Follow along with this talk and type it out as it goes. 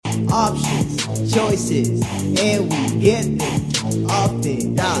options, choices, and we get them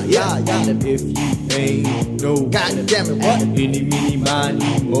often. Yeah. And if you ain't no, God damn it, what? Any, mini,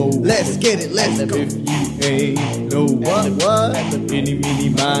 miny, mo. Let's get it, let's go. If you ain't no, what? Any, mini,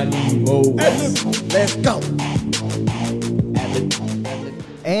 miny, mo. Let's go.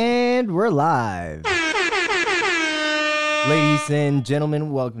 And we're live. Ladies and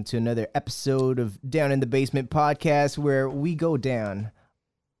gentlemen, welcome to another episode of Down in the Basement podcast, where we go down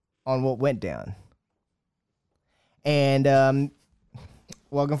on what went down. And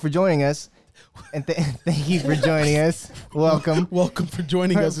welcome for joining us. And thank you for joining us. Welcome. Welcome for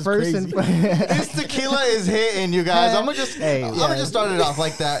joining us. It's crazy. This tequila is hitting, you guys. I'm gonna just start it off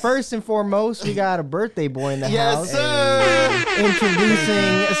like that. First and foremost, we got a birthday boy in the house. Yes, sir.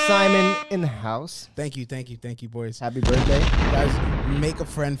 Introducing Simon in the house. Thank you, boys. Happy birthday. You guys, make a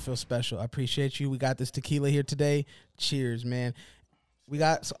friend feel special. I appreciate you. We got this tequila here today. Cheers, man.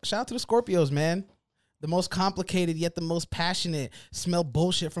 Shout out to the Scorpios, man. The most complicated, yet the most passionate. Smell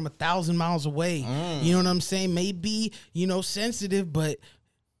bullshit from 1,000 miles away. You know what I'm saying? Maybe, sensitive, but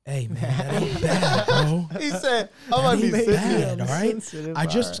hey, man, that ain't bad, bro. He said, "I might be bad, all right? sensitive, I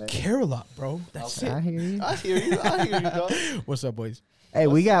just all right. care a lot, bro. That's I it." hear you. I hear you, dog. What's up, boys? Hey,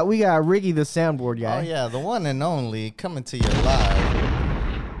 we got Ricky, the soundboard guy. Oh yeah, the one and only coming to you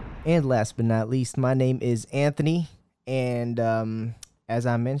live. And last but not least, my name is Anthony, and as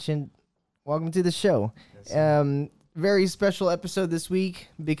I mentioned, welcome to the show. Very special episode this week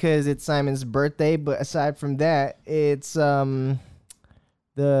because it's Simon's birthday, but aside from that, it's the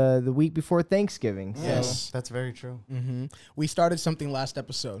week before Thanksgiving. So. Yes, that's very true. Mm-hmm. We started something last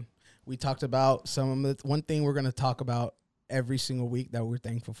episode. We talked about one thing we're going to talk about every single week that we're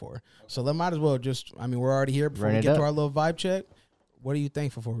thankful for. So let might as well we're already here. Before we get to our little vibe check, what are you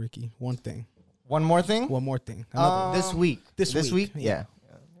thankful for, Ricky? One thing. One more thing. This week. This week? Yeah.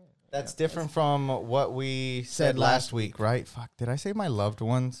 That's different from what we said last week, right? Fuck, did I say my loved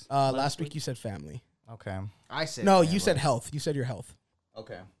ones? Last week you said family. Okay. I said No, family. you said health. You said your health.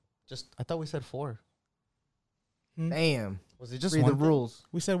 Okay. I thought we said 4. Damn. Was it just Read one the thing? rules.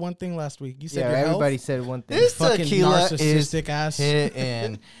 We said one thing last week. You said Yeah, your everybody health. said one thing. This Fucking tequila is narcissistic ass.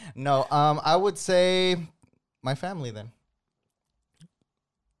 hitting. No, I would say my family then.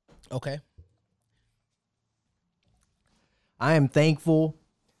 Okay. I am thankful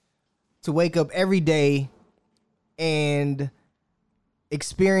to wake up every day and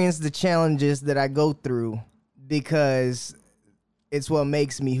experience the challenges that I go through because it's what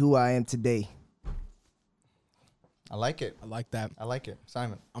makes me who I am today. I like it. I like that. I like it.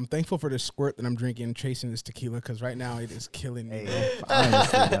 Simon. I'm thankful for this squirt that I'm drinking and chasing this tequila because right now it is killing me. Hey,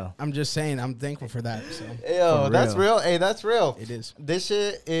 honestly, though. I'm just saying I'm thankful for that. So Yo, For that's real. real. Hey, that's real. it is. This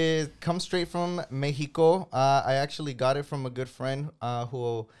shit comes straight from Mexico. I actually got it from a good friend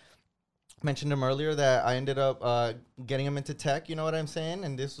who mentioned him earlier that I ended up getting him into tech. You know what I'm saying?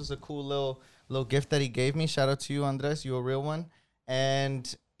 And this was a cool little gift that he gave me. Shout out to you, Andres. You a real one.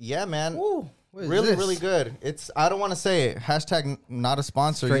 And yeah, man. Ooh, what is Really, this? really good. I don't want to say it. Hashtag not a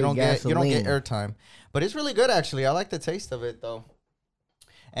sponsor. Straight You don't get gasoline. airtime. But it's really good actually. I like the taste of it though.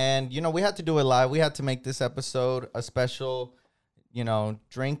 And we had to do it live. We had to make this episode a special,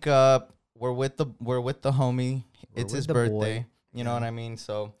 drink up. We're with the homie. It's with his the birthday. boy. You know what I mean?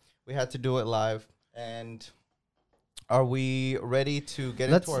 So we had to do it live. And are we ready to get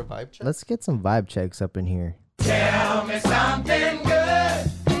into our vibe check? Let's get some vibe checks up in here. Tell me something good.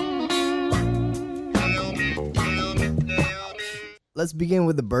 Let's begin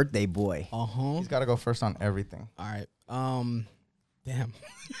with the birthday boy. He's got to go first on everything. All right. Damn.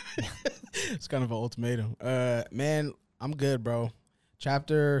 It's kind of an ultimatum. Man, I'm good, bro.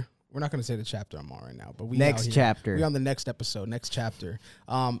 We're not gonna say the chapter I'm on right now, but Next chapter. We on the next episode, next chapter.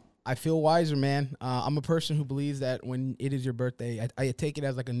 I feel wiser, man. I'm a person who believes that when it is your birthday, I take it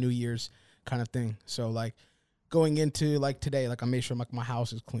as like a New Year's kind of thing. So like going into like today, like I made sure my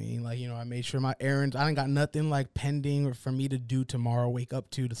house is clean. Like, I made sure my errands, I ain't got nothing like pending or for me to do tomorrow, wake up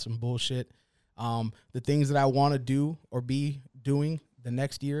to some bullshit. The things that I want to do or be doing the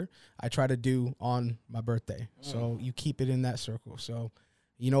next year, I try to do on my birthday. So you keep it in that circle. So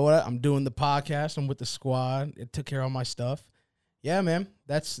you know what? I'm doing the podcast. I'm with the squad. It took care of all my stuff. Yeah, man.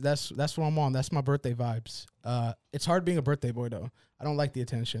 That's what I'm on. That's my birthday vibes. It's hard being a birthday boy though. I don't like the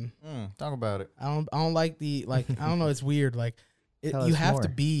attention. Talk about it. I don't like the I don't know. It's weird. Like Tell you us have to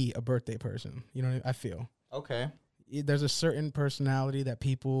more. be a birthday person. You know what I feel. Okay. There's a certain personality that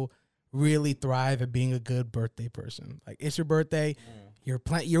people really thrive at being a good birthday person. Like it's your birthday,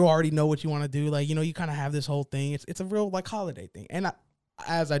 you already know what you want to do. Like you kind of have this whole thing. It's a real like holiday thing. And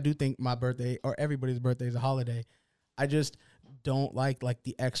as I do think my birthday or everybody's birthday is a holiday, I just don't like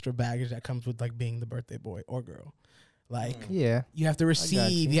the extra baggage that comes with like being the birthday boy or girl. Like Yeah. you have to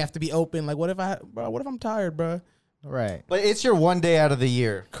receive, you have to be open. Like what if I'm tired, bro? Right. But it's your one day out of the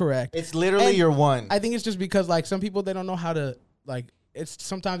year. Correct. It's literally And your one. I think it's just because like some people they don't know how to like. It's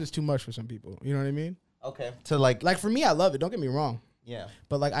sometimes it's too much for some people. You know what I mean? Okay. To like Like for me, I love it. Don't get me wrong. yeah.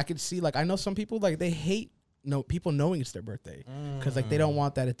 But like I could see like I know some people like they hate people knowing it's their birthday because like they don't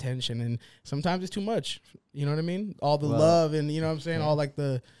want that attention and sometimes it's too much. You know what I mean? All the love and you know what I'm saying. All like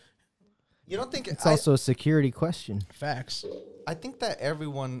the You don't think It's also a security question. facts. I think that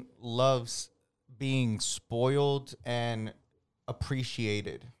everyone loves being spoiled and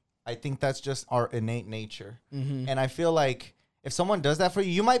appreciated. I think that's just our innate nature. And I feel like if someone does that for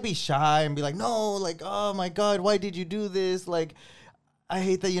you, you might be shy and be like, no, like, oh my God, why did you do this? Like, I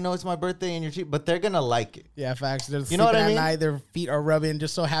hate that, it's my birthday and you're cheap, but they're going to like it. Yeah, facts. They're You know what I sleeping mean? At night, their feet are rubbing,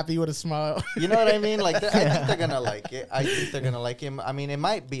 just so happy with a smile. You know what I mean? Like, I think they're gonna like it. I think they're gonna like him. I mean, it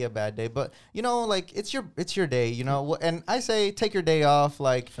might be a bad day, but like it's your day. And I say take your day off.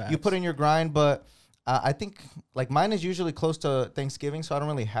 Like you Facts. put in your grind, but I think like mine is usually close to Thanksgiving, so I don't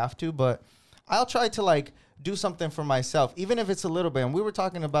really have to. But I'll try to like do something for myself, even if it's a little bit. And we were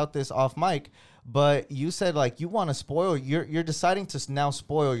talking about this off mic, but you said like you want to spoil. You're deciding to now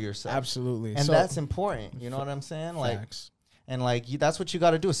spoil yourself. Absolutely. And So- that's important. You know what I'm saying? Like. Facts. And like that's what you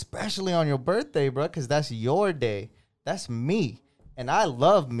got to do, especially on your birthday, bro, because that's your day. That's me, and I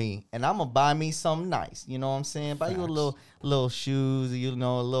love me, and I'm gonna buy me something nice. You know what I'm saying? Buy you a little shoes, a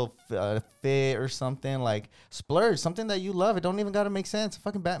little fit or something. Like splurge, something that you love. It don't even gotta make sense. A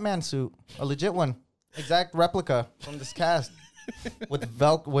fucking Batman suit, a legit one, exact replica from this cast with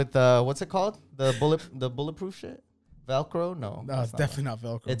what's it called? The bulletproof shit. Velcro? No, No, it's definitely not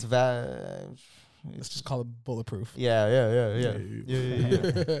Velcro. It's Let's just call it bulletproof. Yeah.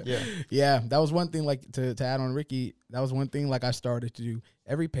 Yeah, that was one thing. Like to add on Ricky, that was one thing. Like I started to do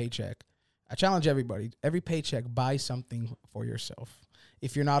every paycheck. I challenge everybody. Every paycheck, buy something for yourself.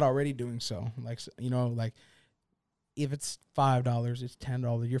 If you're not already doing so, like like if it's $5, it's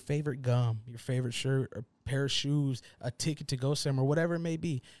 $10. Your favorite gum, your favorite shirt, or pair of shoes, a ticket to go somewhere, whatever it may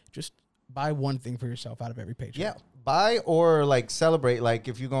be. Just buy one thing for yourself out of every paycheck. Yeah, buy or like celebrate. Like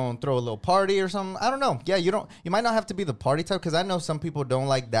if you're gonna throw a little party or something, I don't know. Yeah, you might not have to be the party type because I know some people don't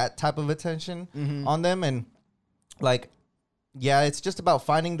like that type of attention on them, and like, yeah, it's just about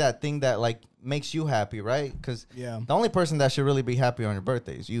finding that thing that like makes you happy, right? Because Yeah. the only person that should really be happy on your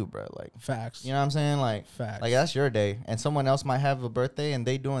birthday is you, bro. Like, Facts. you know what I'm saying? Like, Facts. like that's your day, and someone else might have a birthday and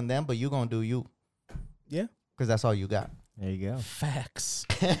they doing them, but you gonna do you Yeah. because that's all you got. There you go. Facts.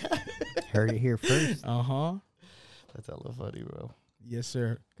 Heard it here first. Uh-huh. That's hella funny, bro. Yes,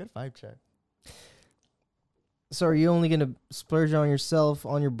 sir. Good vibe check. So are you only gonna splurge on yourself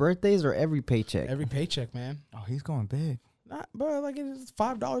on your birthdays or every paycheck? Every paycheck, man. Oh, he's going big. Not, bro, like it's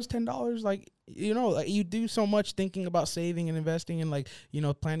 $5, $10. Like, like you do so much thinking about saving and investing and like,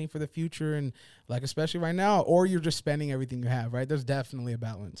 planning for the future and like, especially right now, or you're just spending everything you have, right? There's definitely a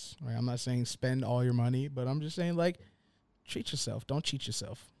balance, right? I'm not saying spend all your money, but I'm just saying like, treat yourself. Don't cheat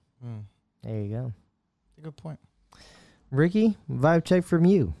yourself. There you go. Good point. Ricky, vibe check from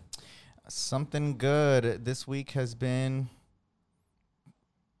you. Something good this week has been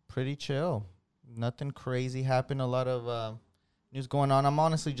pretty chill. Nothing crazy happened. A lot of news going on. I'm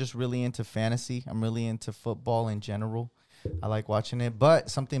honestly just really into fantasy. I'm really into football in general. I like watching it. But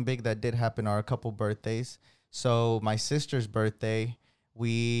something big that did happen are a couple birthdays. So my sister's birthday,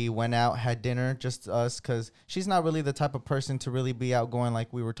 we went out, had dinner, just us, because she's not really the type of person to really be outgoing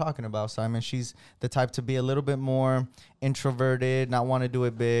like we were talking about, Simon. She's the type to be a little bit more introverted, not want to do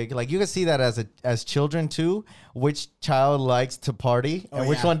it big. Like you can see that as children too, which child likes to party and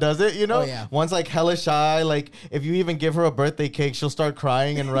which one doesn't, Oh, yeah. One's like hella shy. Like if you even give her a birthday cake, she'll start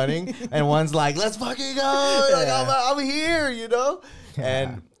crying and running. And one's like, let's fucking go. Like, I'm here,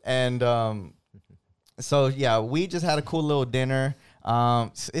 And so yeah, we just had a cool little dinner.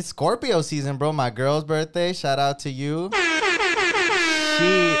 It's Scorpio season, bro. My girl's birthday. Shout out to you.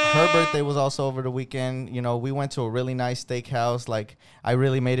 Her birthday was also over the weekend. We went to a really nice steakhouse. Like, I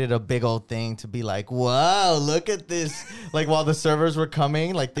really made it a big old thing to be like, wow, look at this. Like, while the servers were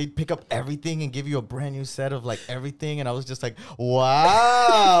coming, like, they'd pick up everything and give you a brand new set of, like, everything. And I was just like,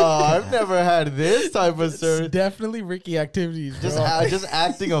 wow, I've never had this type of service. It's definitely Ricky activities, bro. Just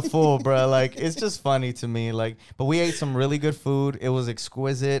acting a fool, bro. Like, it's just funny to me. Like, but we ate some really good food. It was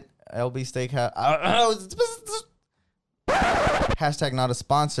exquisite. LB Steakhouse. Hashtag not a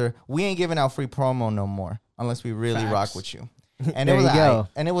sponsor. We ain't giving out free promo no more unless we really Facts. rock with you. And There it was you go.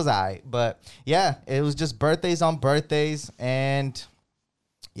 and it was but yeah, it was just birthdays on birthdays, and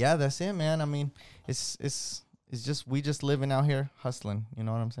yeah, that's it, man. I mean, it's It's just we just living out here hustling. You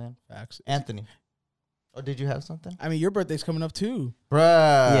know what I'm saying? Facts. Anthony. Or did you have something? I mean, your birthday's coming up too. Bruh.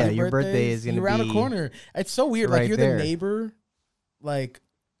 Yeah, your birthday birthday's is gonna around be the corner. It's so weird. right Like you're there. the neighbor, like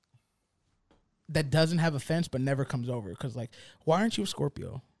that doesn't have a fence but never comes over. Because like, why aren't you a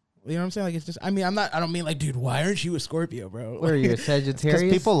Scorpio? You know what I'm saying? Like it's just. I mean, I don't mean like, dude, why aren't you a Scorpio, bro? What are you, a Because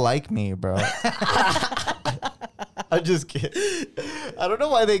Sagittarius? people like me, bro. I'm just kidding. I don't know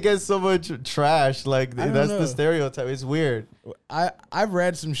why they get so much trash. Like I don't that's know. the stereotype. It's weird. I've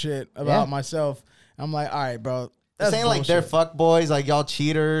read some shit about myself. I'm like, all right, bro. They're That's saying like they're bullshit. fuck boys, like y'all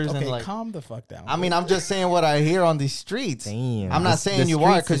cheaters, Okay, and like. calm the fuck down. I mean, I'm just saying what I hear on these streets. Damn. I'm not The- saying the you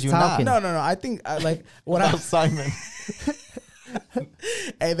are streets because is you're talking. not. no. I think like what I. About Simon.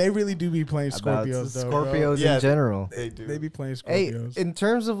 Hey, they really do be playing About Scorpios though. Bro. Scorpios Yeah, in general. They do. They be playing Hey, Scorpios. in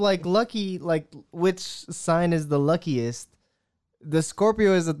terms of like lucky, like which sign is the luckiest? The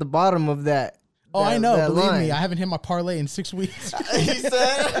Scorpio is at the bottom of that. Oh, I that- know. that Believe line. me, I haven't hit my parlay in 6 weeks. He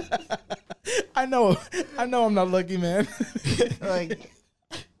said. I know I'm not lucky, man. Like,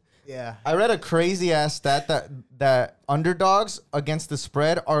 yeah. I read a crazy ass stat that underdogs against the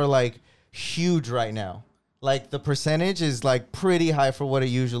spread are like huge right now. Like the percentage is like pretty high for what it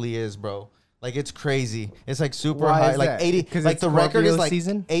usually is, bro. Like it's crazy. It's like super Why high. is Like that? 80. 'Cause Like it's the record is Scorpio like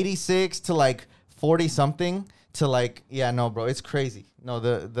season? 86 to like 40 something to like no, bro. It's crazy. No,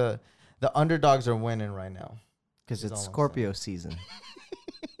 the underdogs are winning right now. Because Is it's all I'm Scorpio season.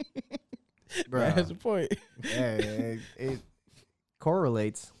 That has a point. Yeah, it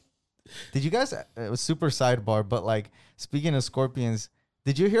correlates. Did you guys? It was super sidebar, but like speaking of scorpions,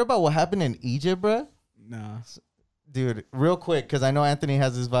 did you hear about what happened in Egypt, bro? Nah. Dude, real quick, because I know Anthony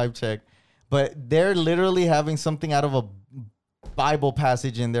has his vibe check, but they're literally having something out of a Bible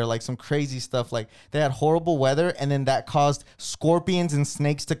passage in there, like some crazy stuff. Like they had horrible weather, and then that caused scorpions and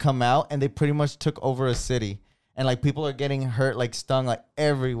snakes to come out, and they pretty much took over a city. And like people are getting hurt, like stung, like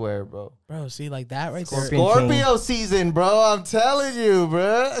everywhere, bro. Bro, see like that right Scorpion. there. Scorpio season, bro. I'm telling you,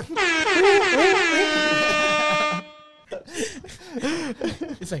 bro.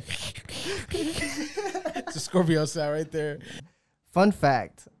 It's like it's a Scorpio sound right there. Fun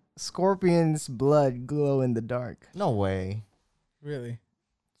fact: Scorpion's blood glow in the dark. No way. Really?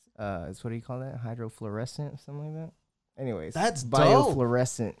 It's what do you call that? Hydrofluorescent, something like that. Anyways, That's dope.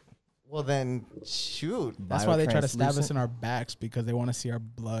 biofluorescent. Well then, shoot. That's why they try to stab us Biotranslucent. in our backs because they want to see our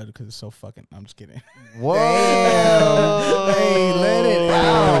blood because it's so fucking. I'm just kidding. Whoa. Hey, let it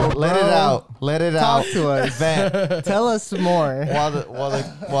out, Let it bro. out. Let it out. Talk to us. Vent. Tell us some more. while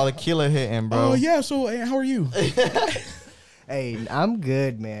the killer hitting, bro. Oh yeah. So how are you? Hey, I'm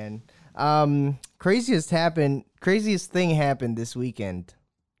good, man. Craziest thing happened this weekend.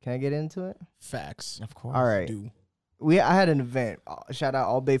 Can I get into it? Facts. Of course. All right. Do. I had an event. Shout out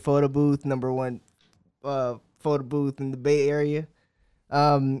All Bay Photo Booth, #1 photo booth in the Bay Area.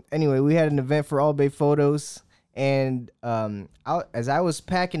 Anyway, we had an event for All Bay Photos, and as I was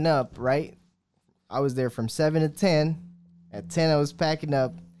packing up, right, I was there from 7 to 10. At 10, I was packing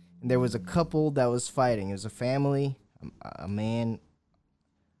up, and there was a couple that was fighting. It was a family, a man,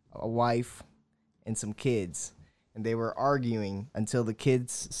 a wife, and some kids. And they were arguing until the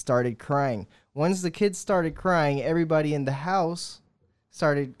kids started crying. Once the kids started crying, everybody in the house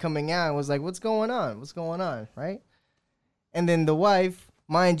started coming out and was like, what's going on? What's going on? Right? And then the wife,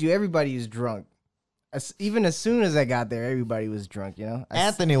 mind you, everybody is drunk. Even as soon as I got there, everybody was drunk, you know?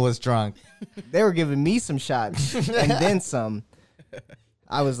 Anthony was drunk. They were giving me some shots and then some.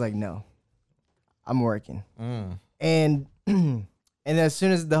 I was like, no, I'm working. And and as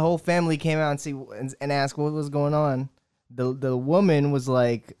soon as the whole family came out and asked what was going on, the woman was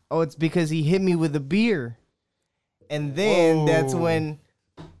like, oh, it's because he hit me with a beer. And then that's when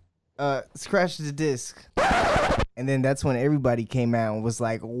scratch the disc. And then that's when everybody came out and was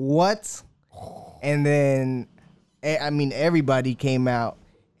like, what? And then I mean everybody came out,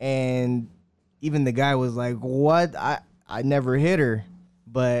 and even the guy was like, what? I never hit her.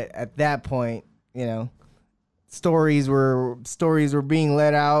 But at that point, you know, stories were being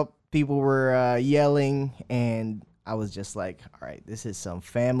let out. People were yelling, and I was just like, all right, this is some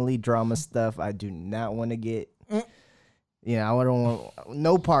family drama stuff I do not want to get. You know, I don't want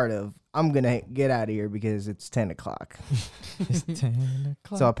no part of. I'm going to get out of here because it's 10 o'clock. It's 10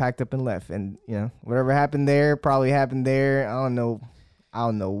 o'clock. So I packed up and left, and you know, whatever happened there probably happened there. I don't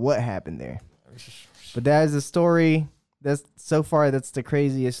know what happened there. But that is a story. That's the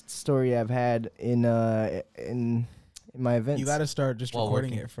craziest story I've had in my events. You got to start just While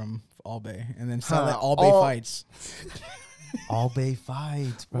recording working. it from All Bay and then sell it Huh. All Bay Oh. fights. All Bay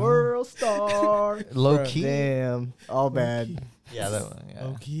fights, bro. World star. Low Bro, key. Damn, all bad. Yeah, that one. Yeah.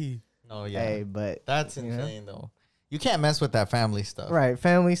 Okay. Oh yeah, Hey, but that's you know? insane though. You can't mess with that family stuff. Right,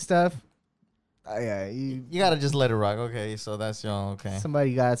 family stuff. Yeah, you You gotta just let it rock. Okay, so that's your okay.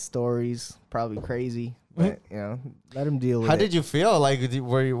 somebody got stories, probably crazy, but you know, let them deal with How it. did you feel? Like,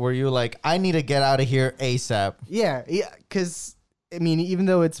 were you like, I need to get out of here ASAP? Yeah, because I mean, even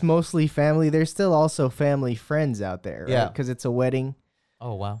though it's mostly family, there's still also family friends out there, right? Yeah. Because it's a wedding.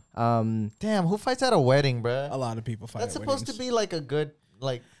 Oh wow. Um, Damn, who fights at a wedding, bruh? A lot of people fight. That's at supposed weddings. to be like a good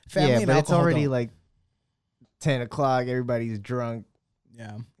like. Family yeah, and but it's alcohol already don't. like 10 o'clock. Everybody's drunk,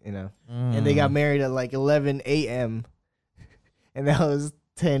 Yeah. you know, and they got married at like 11 a.m. and that was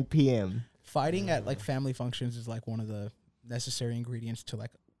 10 p.m. Fighting at like family functions is like one of the necessary ingredients to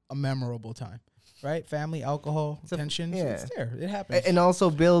like a memorable time, right? Family, alcohol, a- tensions. yeah. It's there. It happens. And also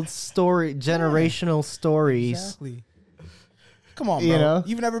build generational stories. Exactly. Come on, You bro. know?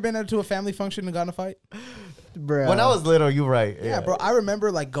 You've never been to a family function and gotten a fight? Bruh. When I was little, you're right. Yeah, bro. I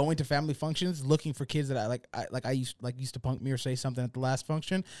remember like going to family functions, looking for kids that I used to punk me or say something at the last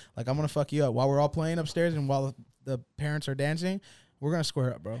function. Like, I'm gonna fuck you up while we're all playing upstairs and while the parents are dancing. We're gonna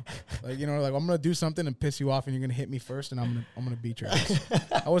square up, bro. Like, you know, like I'm gonna do something and piss you off, and you're gonna hit me first, and I'm gonna beat your ass.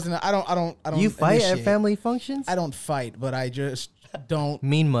 I don't. You fight at initiate. family functions? I don't fight, but I just don't.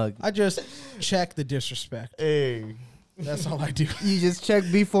 Mean mug. I just check the disrespect. Hey. That's all I do. You just check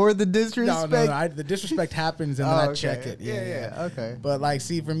before the No, disrespect? no. The disrespect happens, and then I okay. check it. Yeah, okay. But like,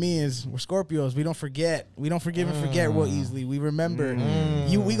 see, for me is we're Scorpios. We don't forget. We don't forgive and forget real easily. We remember.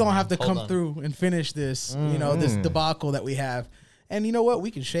 We gonna have to Hold come on. through and finish this. You know, this debacle that we have. And you know what?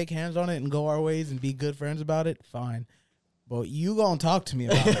 We can shake hands on it and go our ways and be good friends about it. Fine. But you gonna talk to me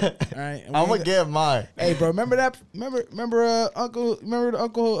about it, all right? And I'm we gonna get mine. Hey, bro, remember that? Remember the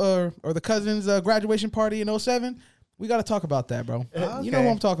uncle or the cousin's graduation party in 07? We got to talk about that, bro. You know Okay.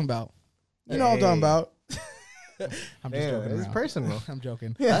 what I'm talking about. You know what I'm talking Hey. about. I'm just Yeah, joking it's around. personal. I'm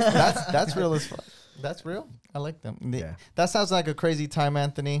joking. That's real as fuck. That's real. I like them. Yeah. That sounds like a crazy time,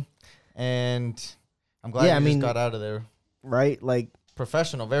 Anthony. And I'm glad Yeah, you I mean- just got out of there. Right? Like,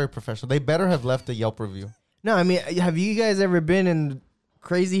 Professional, very professional. They better have left a Yelp review. no, I mean, have you guys ever been in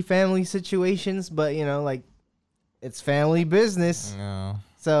crazy family situations? But, you know, like, it's family business. No.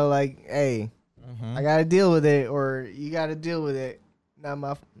 So, like, hey, Mm-hmm. I got to deal with it, or you got to deal with it. Not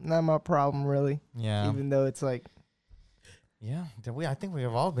my problem, really. Yeah. Even though it's like, Yeah. I think we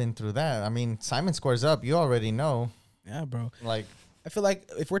have all been through that. I mean, Simon Scores Up. You already know. Yeah, bro. Like, I feel like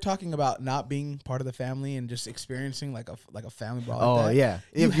if we're talking about not being part of the family and just experiencing like a family brawl, oh, like that, yeah.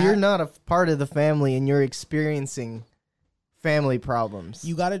 you If you're have- not a part of the family and you're experiencing family problems,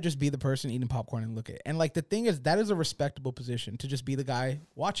 you got to just be the person eating popcorn and look at it. And like the thing is, that is a respectable position to just be the guy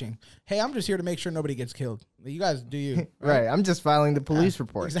watching. Hey, I'm just here to make sure nobody gets killed. You guys do you. right? I'm just filing the police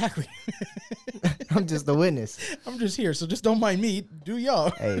report. Exactly. I'm just the witness. I'm just here, so just don't mind me. Do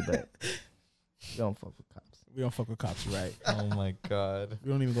y'all? Hey, but don't fuck with cops. We don't fuck with cops, you're right? oh my God.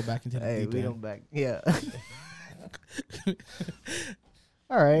 We don't even go back into the Hey, deep we end. don't back. Yeah.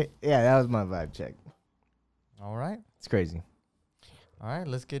 All right. Yeah, that was my vibe check. All right. It's crazy. All right.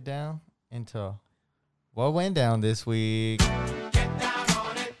 Let's get down into what went down this week.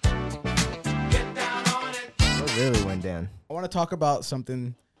 What really went down? I want to talk about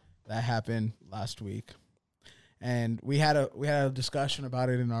something that happened last week, and we had a discussion about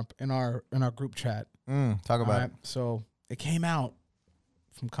it in our group chat. Talk about Alright, so it came out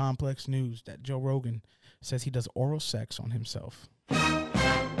from Complex News that Joe Rogan says he does oral sex on himself.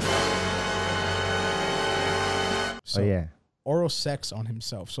 So Oh yeah. oral sex on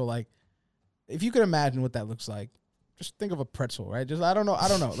himself. So like, if you could imagine what that looks like, just think of a pretzel, right? Just I don't know.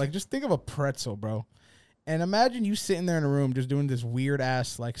 Like, just think of a pretzel, bro. And imagine you sitting there in a room just doing this weird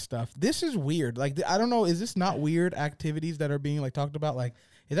ass like stuff. This is weird. Like, I don't know. Is this not weird activities that are being like talked about? Like,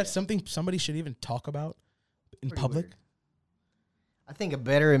 is that something somebody should even talk about in public? weird. I think a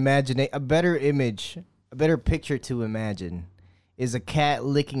better image, a better picture to imagine is a cat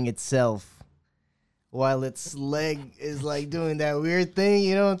licking itself while its leg is like doing that weird thing.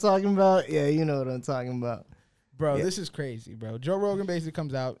 You know what I'm talking about? Yeah, you know what I'm talking about. Bro, Yeah. this is crazy, bro. Joe Rogan basically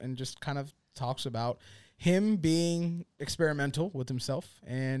comes out and just kind of talks about him being experimental with himself.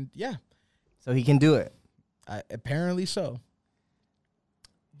 And yeah, So he can do it. apparently so.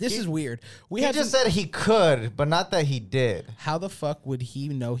 This is weird. We He had just some- said he could, but not that he did. how the fuck would he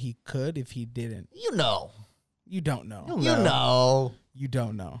know he could if he didn't? You know. You don't know. You You know. You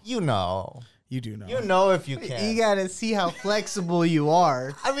don't know. You know. You do know. You know if you can. You gotta see how flexible you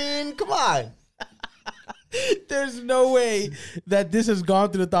are. I mean, come on. There's no way that this has gone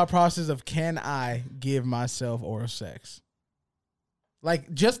through the thought process of, can I give myself oral sex?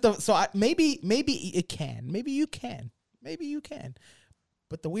 Like, just the maybe it can. Maybe you can. Maybe you can.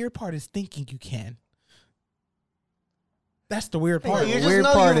 But the weird part is thinking you can. That's the weird part. You The just weird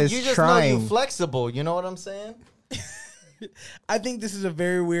know part you, is you just trying. know you flexible. You know what I'm saying? I think this is a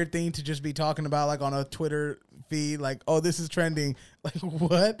very weird thing to just be talking about, like on a Twitter feed, like, oh, this is trending. Like,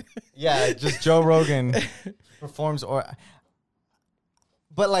 what? Yeah, just Joe Rogan performs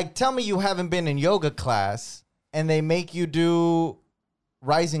But like, tell me you haven't been in yoga class and they make you do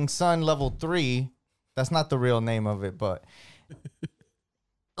Rising Sun level 3. That's not the real name of it, but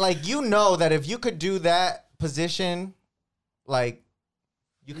like, you know that if you could do that position, like,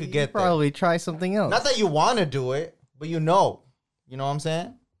 you could get there. Probably try something else. Not that you want to do it, but you know what I'm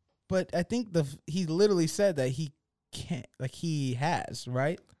saying? But I think he literally said that he can't, like he has,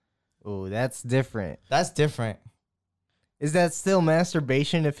 right? Oh, that's different. That's different. Is that still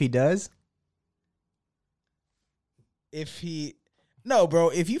masturbation if he does? No, bro.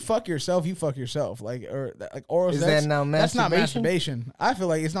 If you fuck yourself, you fuck yourself. Like oral Is sex. that now That's not masturbation? masturbation. I feel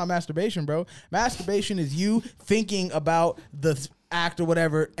like it's not masturbation, bro. Masturbation is you thinking about the act or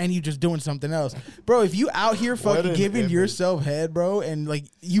whatever, and you just doing something else, bro. If you out here fucking an giving image. yourself head, bro, and like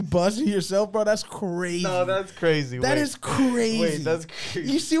you busting yourself, bro, that's crazy. No, that's crazy. That is crazy. Wait, that's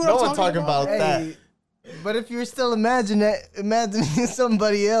crazy. You see what no I'm one talking about? that. Hey, but if you're still imagining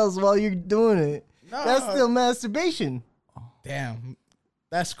somebody else while you're doing it, that's still masturbation. Damn,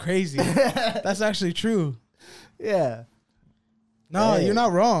 that's crazy. That's actually true. Yeah. No, Hey. you're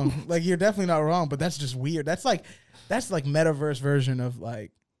not wrong. Like you're definitely not wrong, but that's just weird. That's like metaverse version of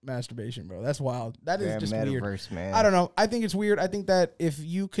like masturbation, bro. That's wild. That is Yeah, just weird. metaverse, man. I don't know. I think it's weird. I think that if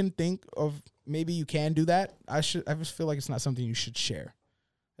you can think of maybe you can do that, I just feel like it's not something you should share.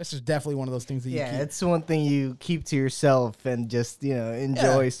 This is definitely one of those things that you Yeah, keep. it's one thing you keep to yourself and just,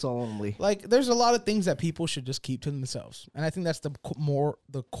 enjoy solemnly. Like there's a lot of things that people should just keep to themselves. And I think that's the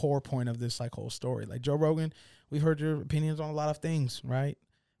core point of this like whole story. Like Joe Rogan, we've heard your opinions on a lot of things, right?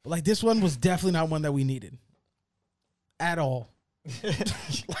 But like this one was definitely not one that we needed at all.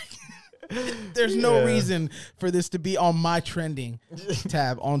 There's no reason for this to be on my trending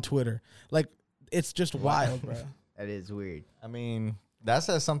tab on Twitter. Like it's just wild, bro. That is weird. I mean, that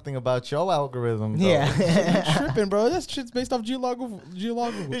says something about your algorithm, though. Yeah. Tripping, bro. That shit's based off geological.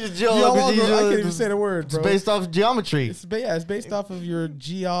 It's just I can't even it's say the word, bro. based off geometry. It's based off of your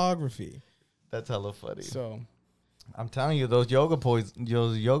geography. That's hella funny. So I'm telling you, those yoga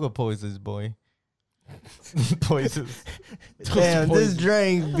poses, boy. Poses. Damn, this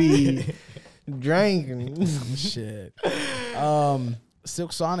drink be drinking. shit.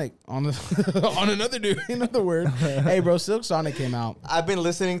 Silk Sonic on another dude. In other words, hey, bro, Silk Sonic came out. I've been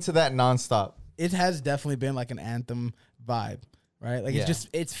listening to that nonstop. It has definitely been like an anthem vibe, right? Like Yeah.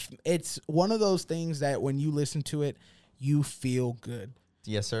 it's one of those things that when you listen to it, you feel good.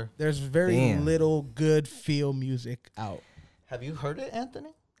 Yes, sir. There's very Damn. little good feel music out. Have you heard it, Anthony?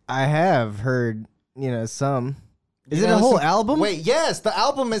 I have heard, some. Is You it a gotta whole listen- album? Wait, yes, the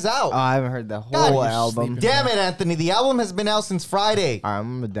album is out. Oh, I haven't heard the God, whole you're album. sleeping. Damn it, Anthony. The album has been out since Friday. All right,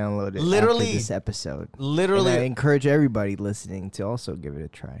 I'm gonna download it Literally- after this episode. And I Literally encourage everybody listening to also give it a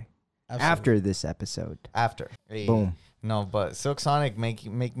try Absolutely. after this episode. after. Hey. Boom. No, but Silk Sonic make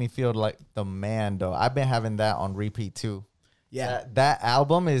me feel like the man, though. I've been having that on repeat, too. Yeah, That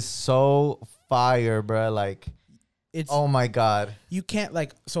album is so fire, bro. Like, it's oh, my God. you can't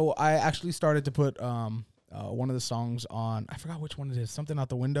like. So I actually started to put one of the songs on. I forgot which one it is. Something out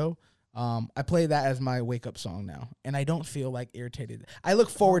the window. I play that as my wake up song now, and I don't feel like irritated. I look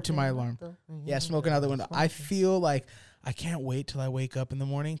forward to my alarm. Yeah, smoking out the window. I feel like I can't wait till I wake up in the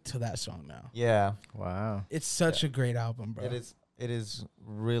morning to that song now. Yeah. Wow. It's such a great album, bro. It is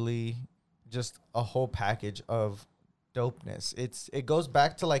really just a whole package of dopeness. It goes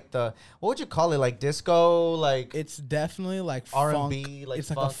back to like what would you call it? Like disco, like It's definitely like R&B, funk. like it's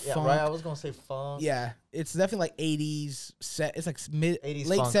funk. like a Yeah, funk. right. I was gonna say funk. Yeah, it's definitely like 80s set. It's like 80s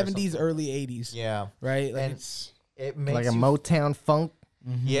late funk or 70s, something. early 80s. Yeah. Right. Like And it's It makes Like a you Motown funk.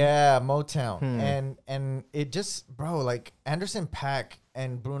 Yeah, Motown. Hmm. And it just, bro, like Anderson .Paak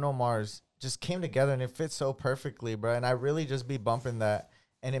and Bruno Mars just came together and it fits so perfectly, bro. And I really just be bumping that.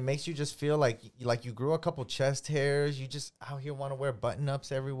 And it makes you just feel like you grew a couple chest hairs. You just out here want to wear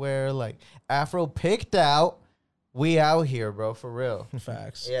button-ups everywhere. Like Afro picked out. We out here, bro, for real.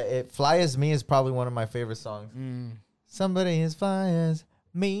 facts. Yeah, Fly As Me is probably one of my favorite songs. Somebody as fly as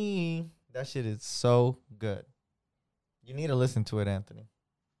me. That shit is so good. You need to listen to it, Anthony.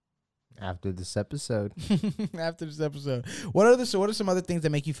 After this episode. After this episode, what are some other things that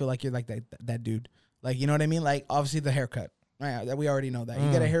make you feel like you're like that dude? Like, you know what I mean? Like obviously the haircut. Right, that we already know that.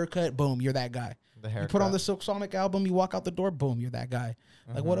 You get a haircut, boom, you're that guy. The You haircut. put on the Silk Sonic album, you walk out the door, boom, you're that guy.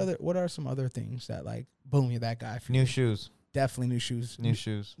 Like what are some other things that like boom, you're that guy for New you? shoes. Definitely new shoes. New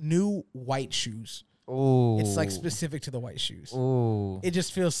shoes. New white shoes. Ooh. It's like specific to the white shoes. Ooh. It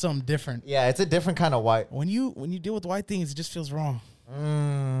just feels something different. Yeah, it's a different kind of white. When you deal with white things, it just feels wrong.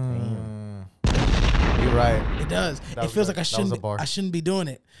 You're right. It does. That It was feels good. like That was a bar. I shouldn't be doing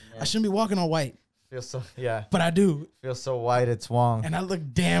it. I shouldn't be walking on white, Feels so yeah. but I do, Feels so white it's Wong. and I look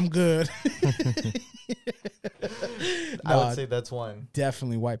damn good. I would say that's one.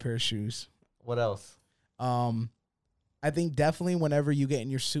 Definitely white pair of shoes. What else? I think definitely whenever you get in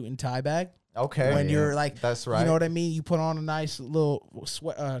your suit and tie bag, Okay. when you're like, That's right. you know what I mean? You put on a nice little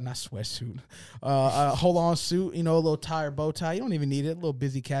not sweatsuit, hold on suit, you know, a little tie or bow tie. You don't even need it. A little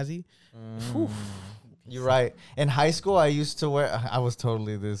busy Kazi. You're right. In high school, I used to wear. I was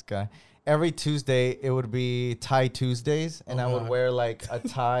totally this guy. Every Tuesday, it would be tie Tuesdays, and I would wear like a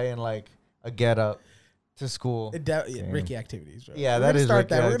tie and like a get up to school. Ricky activities. Right? Yeah, We're that gonna is start Ricky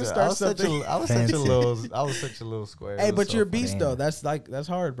that. We're activity. gonna start something. I was such a little square. Hey, It was but so you're a funny. beast though. That's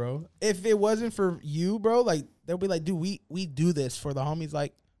hard, bro. If it wasn't for you, bro, like they'll be like, dude, we do this for the homies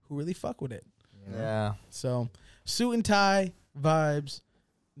like who really fuck with it. Yeah. So suit and tie vibes,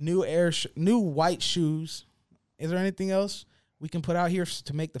 new white shoes. Is there anything else we can put out here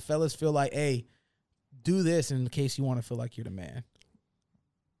to make the fellas feel like, hey, do this in case you want to feel like you're the man?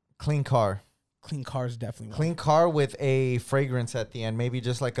 Clean car. Clean cars definitely. One. Clean car with a fragrance at the end. Maybe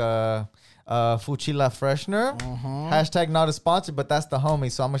just like a Fuchila freshener. Hashtag not a sponsor, but that's the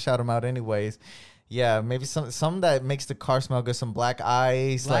homie, so I'm gonna shout him out anyways. Yeah, maybe some that makes the car smell good. Some black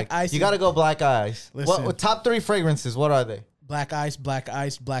ice. Black ice you is- gotta go black ice. Listen. What top 3 fragrances? What are they? Black ice, black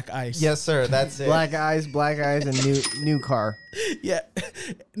ice, black ice. Yes, sir. That's it. Black eyes, and new car. Yeah.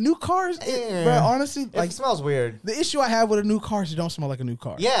 New cars, Yeah. bro, honestly, It like smells weird. the issue I have with a new car is it don't smell like a new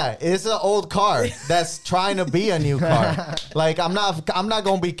car. Yeah, it's an old car that's trying to be a new car. Like I'm not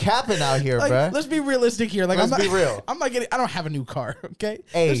gonna be capping out here, Like, bruh. let's be realistic here. Like, Let's I'm not, be real. I'm not getting. I don't have a new car. Okay.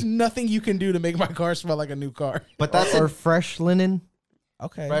 Hey. There's nothing you can do to make my car smell like a new car. But that's Or a fresh linen.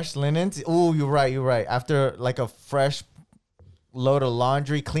 Okay. fresh linens. Ooh, you're right. After like a fresh load of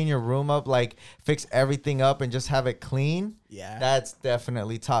laundry, clean your room up, like fix everything up and just have it clean. Yeah. That's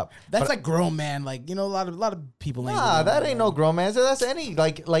definitely top. That's But- like grown man. Like, you know, a lot of people. Ain't Nah, really that know ain't no grown man. So that's any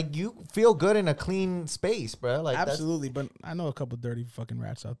like you feel good in a clean space, bro. Like Absolutely, but I know a couple dirty fucking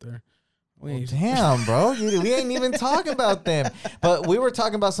rats out there. We ain't- Damn, bro. We ain't even talking about them. But we were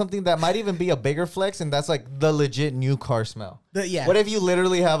talking about something that might even be a bigger flex, and that's like the legit new car smell. yeah. What if you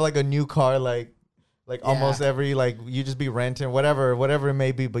literally have like a new car, like Yeah. almost every, like you just be renting, whatever it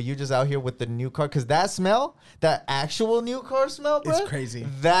may be, but you just out here with the new car. Because that smell, that actual new car smell, bro. It's crazy.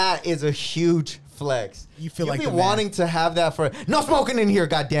 That is a huge flex. You feel You'll like be the man. wanting to have that for, no smoking in here,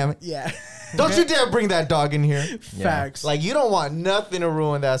 goddammit. Yeah. Don't you dare bring that dog in here. Facts. Like, you don't want nothing to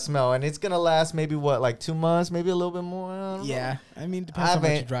ruin that smell. And it's going to last maybe, like 2 months, maybe a little bit more. I don't know. yeah. I mean, depends how much you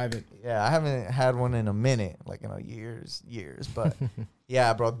haven't- drive it. Yeah, I haven't had one in a minute, like, years. But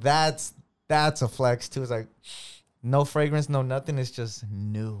yeah, bro, that's a flex too. It's like no fragrance, no nothing. It's just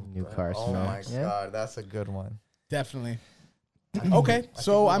new. New bro. car Oh smell. my Yeah. God, that's a good one. Definitely. Okay,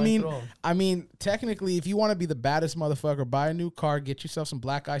 so we I went mean, through 'em. technically, if you want to be the baddest motherfucker, buy a new car, get yourself some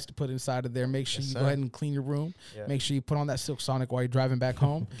black ice to put inside of there. Make sure Yes, you sir. go ahead and clean your room. Yeah. Make sure you put on that Silk Sonic while you're driving back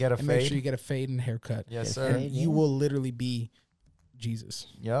home. Get a and make fade. sure you get a fade and haircut. Yes, Yes, sir. sir. You will literally be Jesus.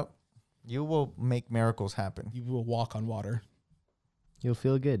 Yep. You will make miracles happen. You will walk on water. You'll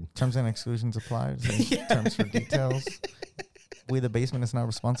feel good. Terms and exclusions apply. Terms for details. We, the basement, is not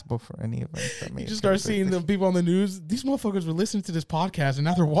responsible for any events that may You just occur. start seeing the people on the news. These motherfuckers were listening to this podcast and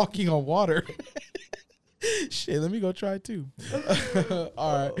now they're walking on water. Shit, let me go try it too.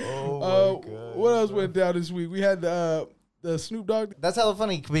 All right. Oh my God, what else went down this week? We had the Snoop Dogg. That's hella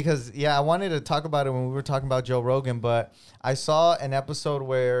funny because, yeah, I wanted to talk about it when we were talking about Joe Rogan, but I saw an episode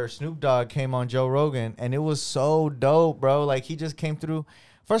where Snoop Dogg came on Joe Rogan, and it was so dope, bro. Like, he just came through.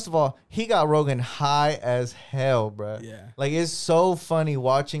 First of all, he got Rogan high as hell, bro. Yeah. Like, it's so funny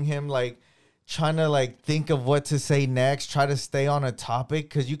watching him, like, trying to, like, think of what to say next, try to stay on a topic,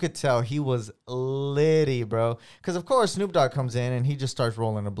 because you could tell he was litty, bro. Because, of course, Snoop Dogg comes in, and he just starts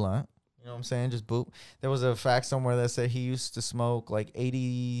rolling a blunt. You know what I'm saying? Just boop. There was a fact somewhere that said he used to smoke like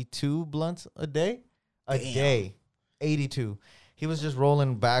 82 blunts a day. A day. 82. He was just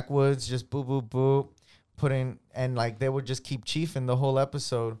rolling backwoods, just boop, boop, boop, putting, and like they would just keep chiefing the whole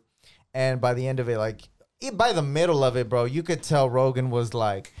episode. And by the end of it, like, by the middle of it, bro, you could tell Rogan was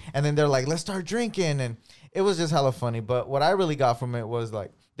like, and then they're like, let's start drinking. And it was just hella funny. But what I really got from it was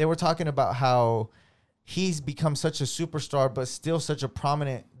like, they were talking about how he's become such a superstar, but still such a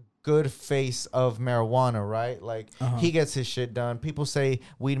prominent good face of marijuana, right? Like he gets his shit done. People say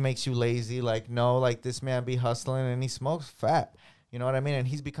weed makes you lazy. Like, no, like this man be hustling and he smokes fat. You know what I mean? And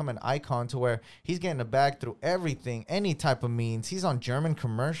he's become an icon to where he's getting a bag through everything, any type of means. He's on German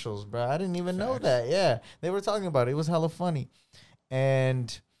commercials, bro. I didn't even know that. Yeah, they were talking about it. It was hella funny.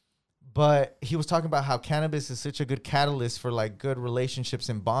 But he was talking about how cannabis is such a good catalyst for like good relationships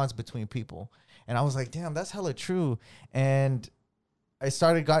and bonds between people. And I was like, damn, that's hella true. And I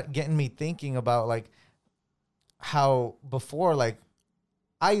started getting me thinking about like how before, like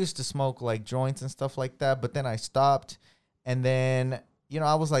I used to smoke like joints and stuff like that, but then I stopped. And then, you know,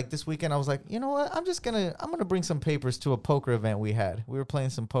 I was like, this weekend, I was like, you know what? I'm going to bring some papers to a poker event we had. We were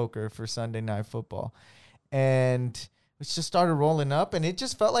playing some poker for Sunday Night Football. And we just started rolling up, and it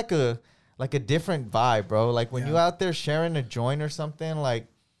just felt like a different vibe, bro. Like when you out there sharing a joint or something, like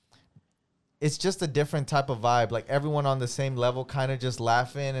it's just a different type of vibe. Like everyone on the same level, kind of just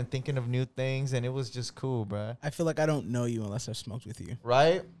laughing and thinking of new things. And it was just cool, bro. I feel like I don't know you unless I've smoked with you.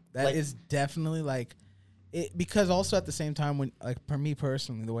 Right? That is definitely like... It, because also at the same time, when like for me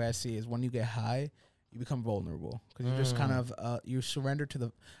personally, the way I see it is when you get high, you become vulnerable because you just kind of you surrender to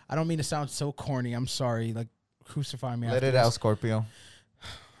the. I don't mean to sound so corny. I'm sorry. Like crucify me. Let it out, Scorpio.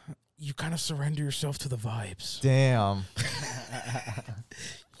 You kind of surrender yourself to the vibes. Damn.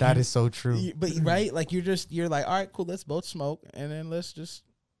 That is so true. But right, like you're like, all right, cool. Let's both smoke, and then let's just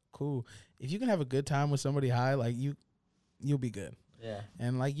cool. If you can have a good time with somebody high, like you'll be good. Yeah.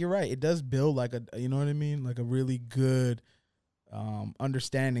 And like you're right, it does build like a, you know what I mean, like a really good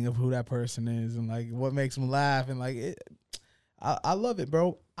understanding of who that person is and like what makes them laugh and like it. I love it,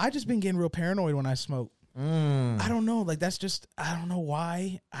 bro. I just been getting real paranoid when I smoke. I don't know, like that's just, I don't know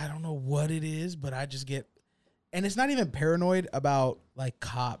why, I don't know what it is, but I just get, and it's not even paranoid about like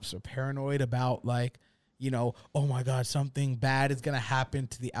cops or paranoid about like, you know, oh my God, something bad is gonna happen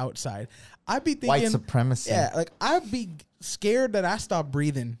to the outside. I'd be thinking white supremacy. Yeah, like I'd be scared that I stop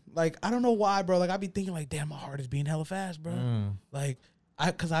breathing. Like I don't know why, bro. Like I'd be thinking like, damn, my heart is beating hella fast, bro. Like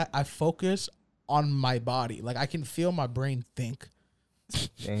because I focus on my body. Like I can feel my brain think.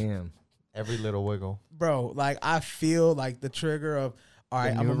 Damn. Every little wiggle, bro. Like I feel like the trigger of all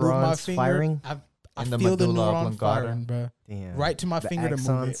right. I'm gonna move my finger. Firing? I feel the neuron firing, bro. Damn. Right to my finger axons.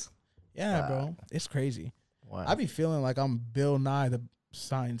 to move it. Yeah, bro. It's crazy. Wow. I be feeling like I'm Bill Nye the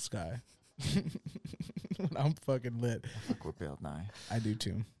science guy. When I'm fucking lit. I fuck with Bill Nye. I do too.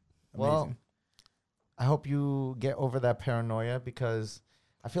 Amazing. Well, I hope you get over that paranoia because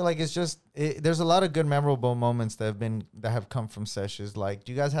I feel like it's just there's a lot of good memorable moments that have come from sessions. Like,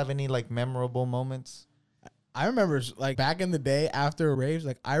 do you guys have any like memorable moments? I remember like back in the day after raves,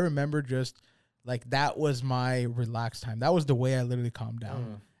 like I remember just like that was my relaxed time. That was the way I literally calmed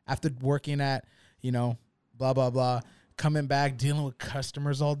down. After working at, you know, blah, blah, blah, coming back, dealing with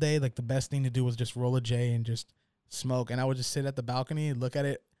customers all day, like the best thing to do was just roll a J and just smoke. And I would just sit at the balcony and look at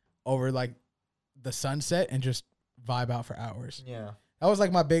it over like the sunset and just vibe out for hours. Yeah. That was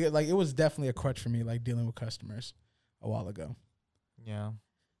like my big, like it was definitely a crutch for me, like dealing with customers a while ago. Yeah.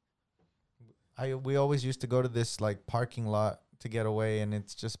 We always used to go to this like parking lot to get away, and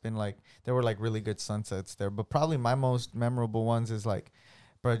it's just been like there were like really good sunsets there. But probably my most memorable ones is like,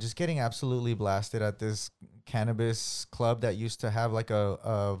 bro, just getting absolutely blasted at this cannabis club that used to have like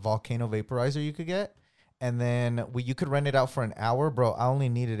a volcano vaporizer you could get. And then you could rent it out for an hour, bro. I only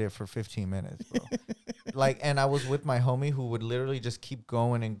needed it for 15 minutes, bro. Like, and I was with my homie who would literally just keep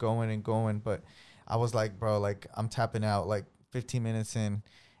going and going and going. But I was like, bro, like I'm tapping out like 15 minutes in,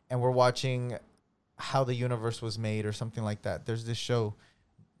 and we're watching How the Universe Was Made or something like that. There's this show,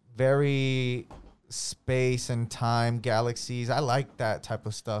 very space and time, galaxies. I like that type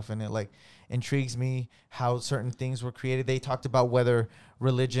of stuff, and it like intrigues me how certain things were created. They talked about whether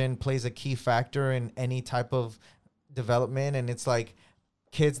religion plays a key factor in any type of development, and it's like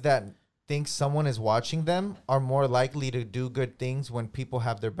kids that think someone is watching them are more likely to do good things when people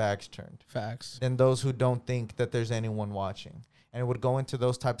have their backs turned. Facts. Than those who don't think that there's anyone watching. And it would go into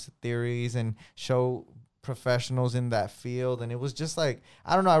those types of theories and show professionals in that field. And it was just like,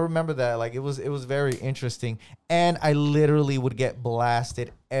 I don't know. I remember that. Like, it was very interesting. And I literally would get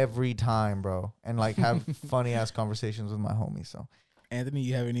blasted every time, bro. And like have funny ass conversations with my homies. So, Anthony,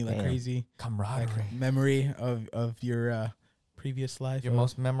 you have any like crazy camaraderie memory of your previous life? Your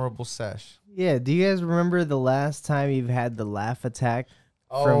most memorable sesh? Yeah. Do you guys remember the last time you've had the laugh attack?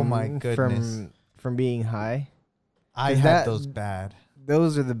 Oh my goodness. From being high? I had those bad.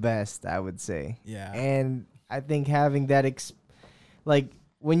 Those are the best, I would say. Yeah. And I think having that, like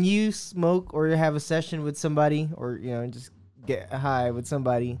when you smoke or you have a session with somebody or, you know, just get high with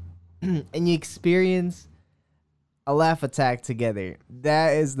somebody and you experience a laugh attack together.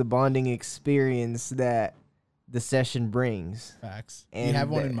 That is the bonding experience that the session brings. Facts. And you have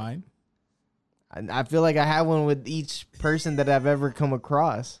one that- in mind? I feel like I have one with each person that I've ever come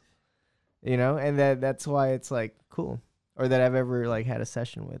across, you know, and that's why it's like cool, or that I've ever like had a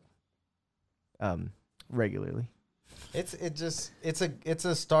session with, regularly. It's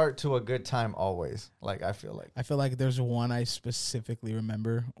a start to a good time always. Like I feel like there's one I specifically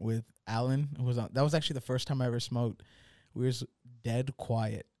remember with Alan. That was actually the first time I ever smoked. We were dead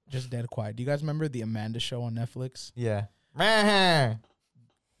quiet, just dead quiet. Do you guys remember the Amanda Show on Netflix? yeah.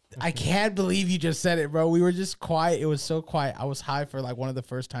 I can't believe you just said it, bro. We were just quiet. It was so quiet. I was high for like one of the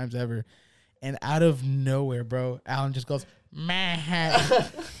first times ever. And out of nowhere, bro, Alan just goes, man.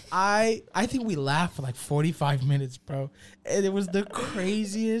 I think we laughed for like 45 minutes, bro. And it was the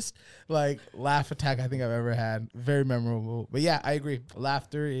craziest like laugh attack I think I've ever had. Very memorable. But yeah, I agree.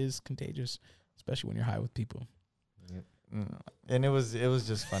 Laughter is contagious, especially when you're high with people. And it was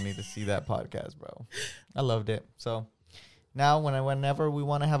just funny to see that podcast, bro. I loved it. So now whenever we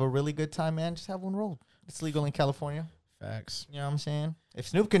want to have a really good time, man, just have one roll. It's legal in California. Facts. You know what I'm saying? If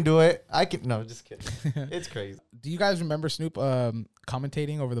Snoop can do it, I can. No, just kidding. It's crazy. Do you guys remember Snoop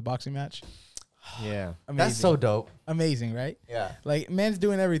commentating over the boxing match? Yeah. Amazing. That's so dope. Amazing, right? Yeah. Like, man's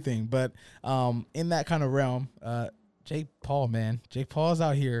doing everything. But in that kind of realm, Jake Paul, man. Jake Paul's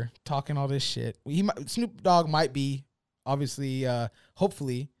out here talking all this shit. Snoop Dogg might be, obviously,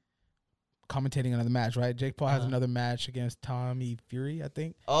 hopefully, commentating another match, right? Jake Paul has another match against Tommy Fury, I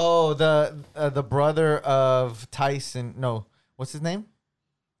think. Oh, the brother of Tyson. No, what's his name?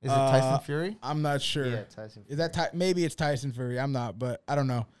 Is it Tyson Fury? I'm not sure. Yeah, Tyson Is that maybe it's Tyson Fury? I'm not, but I don't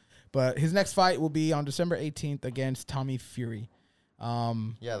know. But his next fight will be on December 18th against Tommy Fury.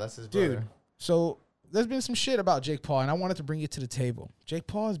 Yeah, that's his brother. Dude, so there's been some shit about Jake Paul, and I wanted to bring it to the table. Jake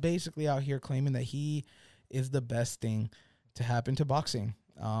Paul is basically out here claiming that he is the best thing to happen to boxing.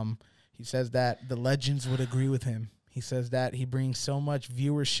 He says that the legends would agree with him. He says that he brings so much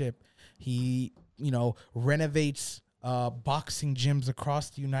viewership. He, renovates boxing gyms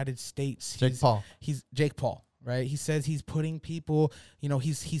across the United States. He's Jake Paul, right? He says he's putting people,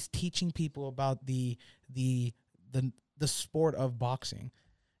 he's teaching people about the sport of boxing.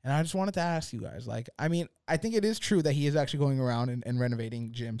 And I just wanted to ask you guys, I think it is true that he is actually going around and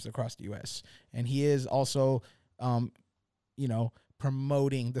renovating gyms across the U.S. And he is also,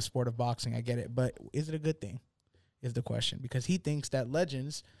 promoting the sport of boxing. I get it. But is it a good thing is the question, because he thinks that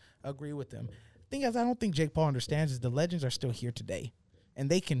legends agree with him. The thing is, I don't think Jake Paul understands is the legends are still here today. And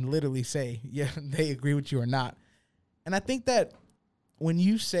they can literally say, yeah, they agree with you or not. And I think that when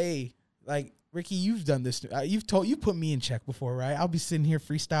you say, like, Ricky, you've done this. You put me in check before, right? I'll be sitting here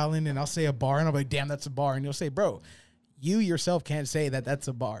freestyling and I'll say a bar and I'll be like, damn, that's a bar. And you'll say, bro, you yourself can't say that that's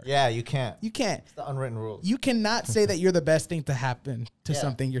a bar. Yeah, you can't. You can't. It's the unwritten rules. You cannot say that you're the best thing to happen to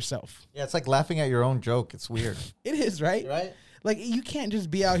something yourself. Yeah, it's like laughing at your own joke. It's weird. It is, right? Right? Like, you can't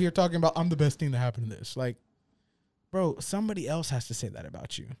just be out here talking about, I'm the best thing to happen to this. Like, bro, somebody else has to say that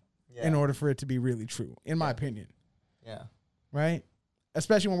about you in order for it to be really true, in my opinion. Yeah. Right?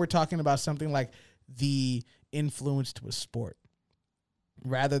 Especially when we're talking about something like the influence to a sport.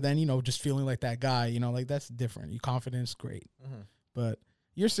 Rather than, just feeling like that guy, that's different. Your confidence, great. Mm-hmm. But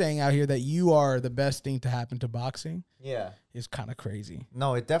you're saying out here that you are the best thing to happen to boxing. Yeah. Is kind of crazy.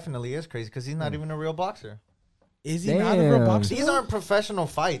 No, it definitely is crazy because he's not even a real boxer. Is he not a real boxer? These aren't professional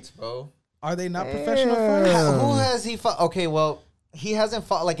fights, bro. Are they not professional fights? Who has he fought? Okay, well, he hasn't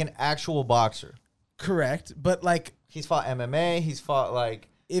fought like an actual boxer. Correct. But like, he's fought MMA. He's fought like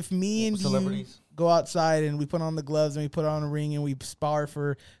if me and you go outside and we put on the gloves and we put on a ring and we spar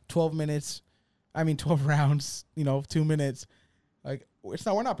for 12 rounds, 2 minutes. Like,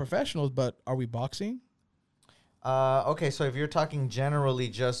 we're not professionals, but are we boxing? Okay, so if you're talking generally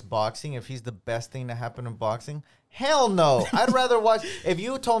just boxing, if he's the best thing to happen in boxing, hell no. I'd rather watch. If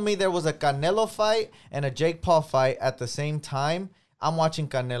you told me there was a Canelo fight and a Jake Paul fight at the same time, I'm watching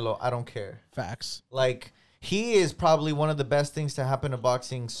Canelo. I don't care. Facts. Like, he is probably one of the best things to happen to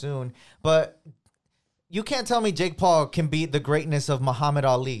boxing soon. But you can't tell me Jake Paul can beat the greatness of Muhammad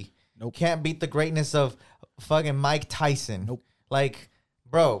Ali. Nope. Can't beat the greatness of fucking Mike Tyson. Nope. Like,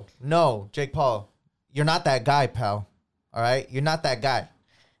 bro, no, Jake Paul. You're not that guy, pal. All right? You're not that guy.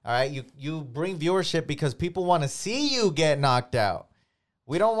 All right? You bring viewership because people want to see you get knocked out.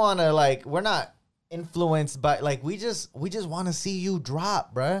 We don't want to, we're not influenced by, we just want to see you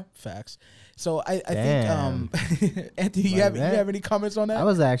drop, bruh. Facts. So I think, Anthony, you have any comments on that? I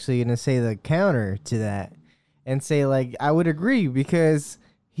was actually going to say the counter to that and say, I would agree because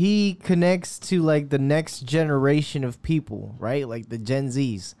he connects to, the next generation of people, right? Like the Gen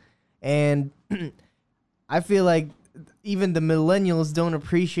Zs. And I feel like even the millennials don't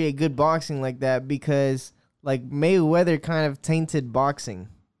appreciate good boxing like that because like Mayweather kind of tainted boxing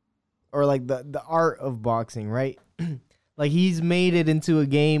or like the art of boxing, right? Like he's made it into a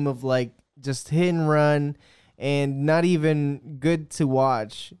game of like just hit and run and not even good to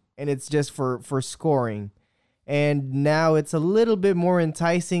watch. And it's just for scoring. And now it's a little bit more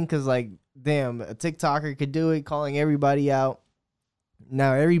enticing because like, damn, a TikToker could do it, calling everybody out.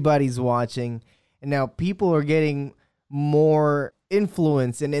 Now everybody's watching. And now people are getting more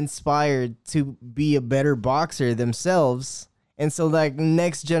influenced and inspired to be a better boxer themselves. And so like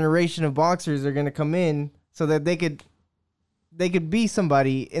next generation of boxers are going to come in so that they could be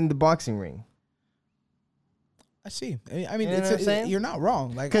somebody in the boxing ring. I see. I mean, You know what I'm saying? you're not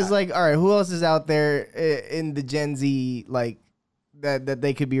wrong. Like, Because like, all right, who else is out there in the Gen Z like that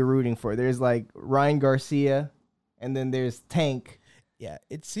they could be rooting for? There's like Ryan Garcia, and then there's Tank. yeah,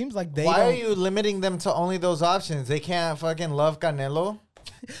 it seems like they. Why don't, are you limiting them to only those options? They can't fucking love Canelo.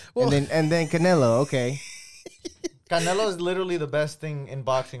 Well, and then Canelo. Okay, Canelo is literally the best thing in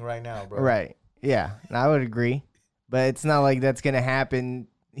boxing right now, bro. right? Yeah, I would agree, but it's not like that's gonna happen.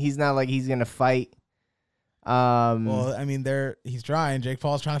 He's not like he's gonna fight. Well, I mean, he's trying. Jake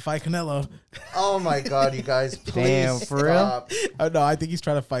Paul's trying to fight Canelo. Oh my god, you guys! Please Damn, for real? stop. Oh, no, I think he's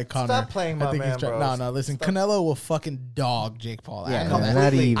trying to fight Conor. Stop playing my I think man, he's trying. bro. No, listen. Canelo will fucking dog Jake Paul. Yeah, I know no, that.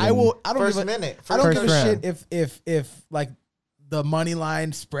 not even. I will. I don't First give a, minute. I don't First give a round. shit if like the money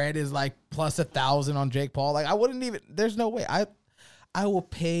line spread is like plus 1,000 on Jake Paul. Like I wouldn't even. There's no way. I will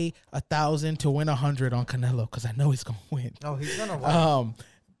pay 1,000 to win 100 on Canelo because I know he's gonna win. No, he's gonna win.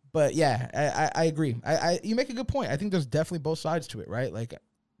 But yeah, I agree. You make a good point. I think there's definitely both sides to it, right? Like,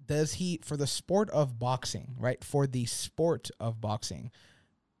 does he, for the sport of boxing, right? For the sport of boxing,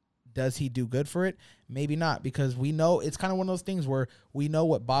 does he do good for it? Maybe not, because we know it's kind of one of those things where we know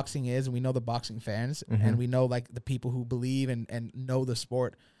what boxing is and we know the boxing fans and we know like the people who believe and know the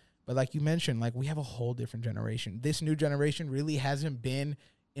sport. But like you mentioned, like we have a whole different generation. This new generation really hasn't been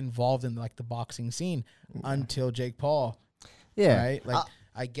involved in like the boxing scene until Jake Paul. Yeah, Right? Like,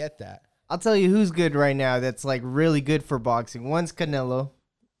 I get that. I'll tell you who's good right now. That's like really good for boxing. One's Canelo.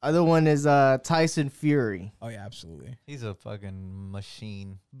 Other one is Tyson Fury. Oh yeah, absolutely. He's a fucking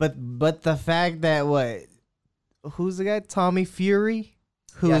machine. But the fact that who's the guy? Tommy Fury,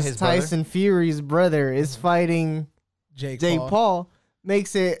 who's his brother. Tyson Fury's brother, is fighting Jake Paul,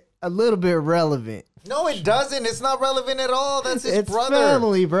 makes it a little bit relevant. No, it doesn't. It's not relevant at all. That's his It's brother.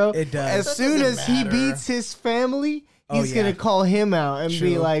 family, bro. It does. As That soon doesn't as he matter. beats his family, Oh, he's yeah. gonna call him out and be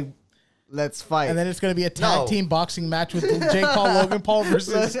True. like, "Let's fight." And then it's gonna be a tag No. team boxing match with Jake Paul, Logan Paul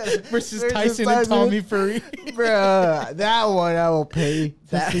versus Tyson and Tyson. Tommy Fury. Bruh, that one I will pay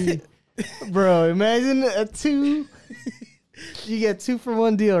to see. Bro, imagine a 2. You get 2 for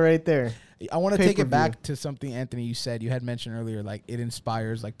 1 deal right there. I want to take Pay-per-view. it back to something, Anthony, you said. You had mentioned earlier, like it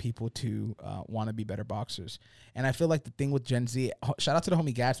inspires like people to want to be better boxers. And I feel like the thing with Gen Z, shout out to the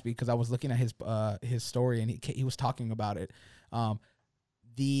homie Gatsby, because I was looking at his story and he was talking about it.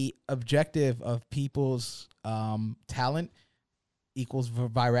 The objective of people's talent equals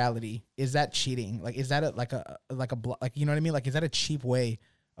virality. Is that cheating? Like, is that like you know what I mean? Like, is that a cheap way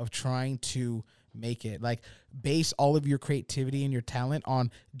of trying to make it? Like, base all of your creativity and your talent on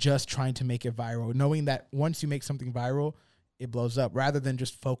just trying to make it viral, knowing that once you make something viral, it blows up, rather than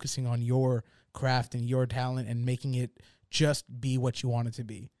just focusing on your craft and your talent and making it just be what you want it to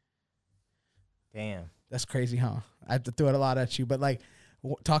be. Damn. That's crazy, huh? I have to throw it a lot at you, but like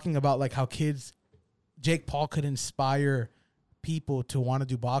talking about like how Jake Paul could inspire people to want to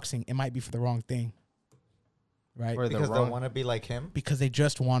do boxing, it might be for the wrong thing, right? Or the Because they wrong- want to be like him. Because they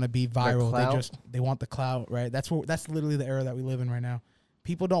just want to be viral. clout? They want the clout, right? That's literally the era that we live in right now.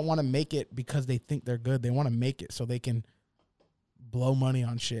 People don't want to make it because they think they're good. They want to make it so they can blow money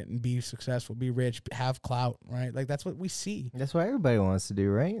on shit and be successful, be rich, have clout, right? Like that's what we see. That's what everybody wants to do,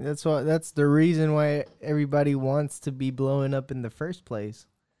 right? That's the reason why everybody wants to be blowing up in the first place.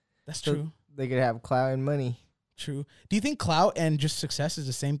 That's So true. They could have clout and money. True. Do you think clout and just success is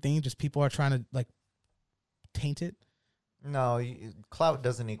the same thing? Just people are trying to like taint it? No, clout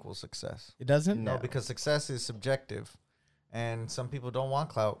doesn't equal success. It doesn't? No, No. because success is subjective, and some people don't want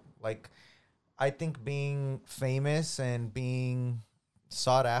clout. Like, I think being famous and being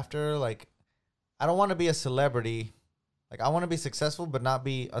sought after, like, I don't want to be a celebrity. Like, I want to be successful, but not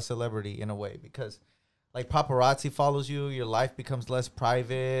be a celebrity in a way, because, like, paparazzi follows you, your life becomes less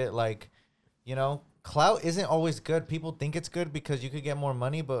private. Like, you know, clout isn't always good. People think it's good because you could get more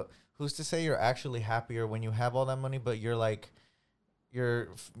money, but who's to say you're actually happier when you have all that money, but you're like,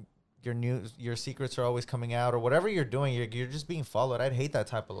 your secrets are always coming out, or whatever you're doing, you're just being followed. I'd hate that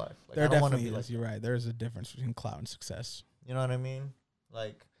type of life. Like, There I don't want to definitely be is. like, You're right. There is a difference between clout and success. you know what I mean?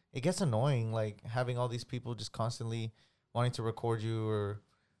 Like, it gets annoying, like having all these people just constantly wanting to record you or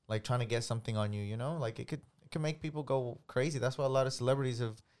like trying to get something on you. You know, like it could make people go crazy. That's why a lot of celebrities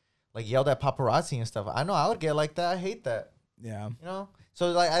have like yelled at paparazzi and stuff. I know I would get like that. I hate that. Yeah. You know,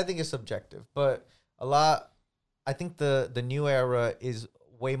 so like I think it's subjective, but I think the new era is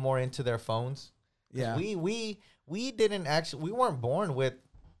way more into their phones. Yeah. We weren't born with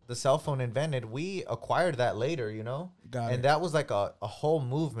the cell phone invented. We acquired that later, you know? Got and it. that was like a whole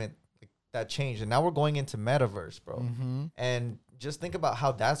movement that changed. And now we're going into metaverse, bro. Mm-hmm. And just think about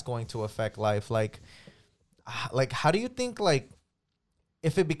how that's going to affect life. Like how do you think, like,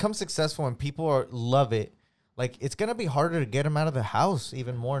 if it becomes successful and people love it, like, it's going to be harder to get them out of the house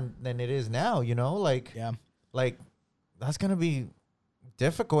even more than it is now, you know? Like, Yeah. like that's going to be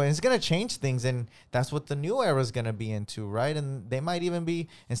difficult, and it's going to change things, and that's what the new era is going to be into, right? And they might even be,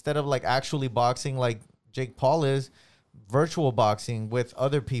 instead of like actually boxing like Jake Paul is, virtual boxing with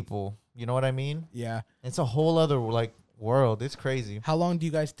other people. You know what I mean? Yeah. It's a whole other like world. It's crazy. How long do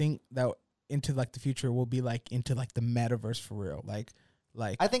you guys think that into like the future will be like into like the metaverse for real? Like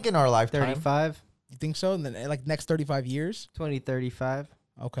I think in our lifetime. 35, you think so? And then like next 35 years? 2035.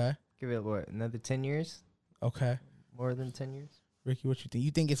 Okay. Give it what, another 10 years? Okay. More than 10 years? Ricky, what you think?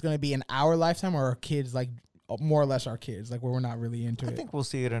 You think it's gonna be in our lifetime, or our kids, like more or less our kids, like where we're not really into I it? think we'll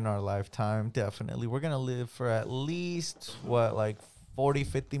see it in our lifetime. Definitely. We're going to live for at least like 40,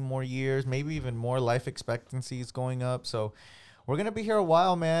 50 more years, maybe even more. Life expectancy is going up. So we're going to be here a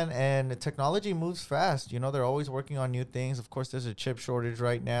while, man. And the technology moves fast. You know, they're always working on new things. Of course, there's a chip shortage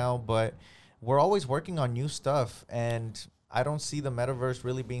right now, but we're always working on new stuff. And I don't see the metaverse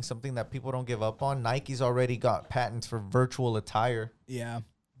really being something that people don't give up on. Nike's already got patents for virtual attire. Yeah,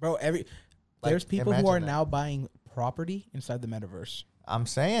 bro. Like, There's people who imagine are that. now buying property inside the metaverse. I'm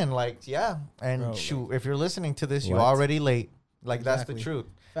saying, like, yeah. And Bro, shoot, if you're listening to this, What? you're already late. Like, Exactly. that's the truth.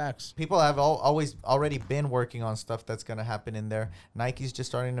 Facts. People have always already been working on stuff that's going to happen in there. Nike's just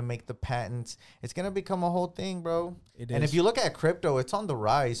starting to make the patents. It's going to become a whole thing, bro. It And is. if you look at crypto, it's on the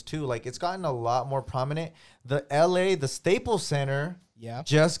rise, too. Like, it's gotten a lot more prominent. The Staples Center Yeah.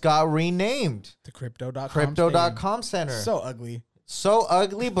 just got renamed. The crypto.com. Crypto.com Center. So ugly. So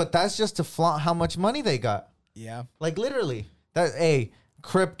ugly, but that's just to flaunt how much money they got. Yeah. Like, literally. Hey,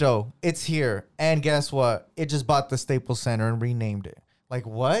 crypto, it's here. And guess what? It just bought the Staples Center and renamed it. Like,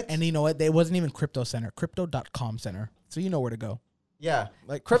 what? And you know what? It wasn't even Crypto Center. Crypto.com Center. So you know where to go. Yeah.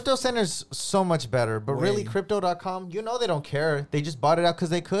 Like Crypto Center's so much better, but really, Way. Crypto.com, you know they don't care. They just bought it out because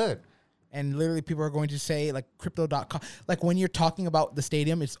they could. And literally people are going to say like crypto.com. Like when you're talking about the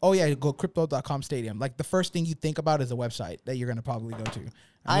stadium, it's, oh yeah, go crypto.com stadium. Like the first thing you think about is a website that you're going to probably go to.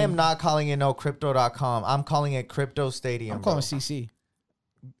 I am not calling it no Crypto.com. I'm calling it Crypto Stadium. I'm calling it CC.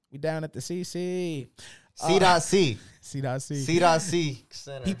 We down at the CC. C.C. C.C. C.C.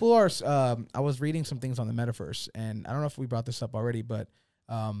 Center. People are, I was reading some things on the metaverse, and I don't know if we brought this up already, but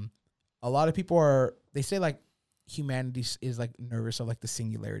a lot of people they say like humanity is like nervous of like the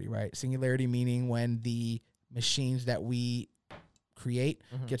singularity, right? Singularity meaning when the machines that we create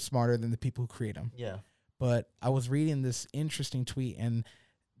get smarter than the people who create them. Yeah. But I was reading this interesting tweet, and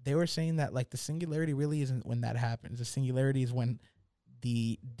they were saying that like the singularity really isn't when that happens. The singularity is when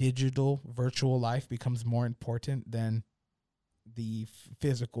the digital virtual life becomes more important than the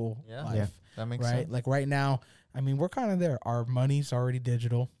physical Yeah. life. Yeah. That makes Right? sense. Like right now, I mean, we're kind of there. Our money's already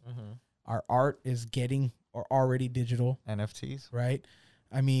digital. Mm-hmm. Our art is getting or already digital, NFTs. right?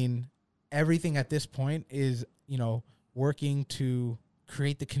 I mean, everything at this point is, you know, working to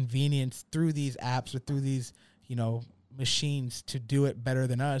create the convenience through these apps or through these, you know, machines to do it better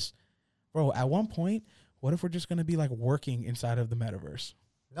than us. Bro, at one point, what if we're just going to be like working inside of the metaverse?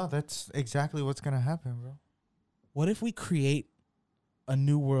 No, that's exactly what's going to happen, bro. What if we create a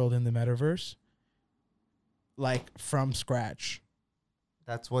new world in the metaverse like from scratch?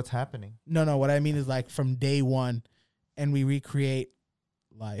 That's what's happening. No, what I mean is like from day one, and we recreate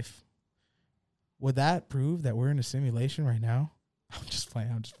life. Would that prove that we're in a simulation right now? I'm just playing.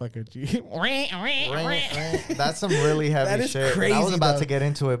 I'm just fucking with you. That's some really heavy That is shit. And I crazy, was about though. to get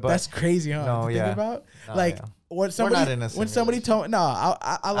into it, but That's crazy, huh? No, to yeah. think about No, like yeah. what somebody not in a when somebody simulation. told no,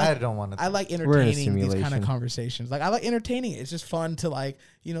 I I like don't want to. I like We're in a entertaining these kind of simulation. conversations. Like I like entertaining. It's just fun to like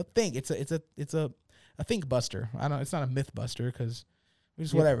think. It's a think buster. I don't. It's not a myth buster because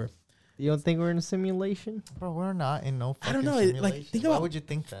just Yeah. whatever. You don't think we're in a simulation? Bro, we're not in no fucking I don't know, it- like, simulation. think Why about- would you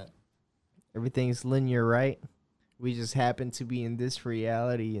think that? Everything's linear, right? We just happen to be in this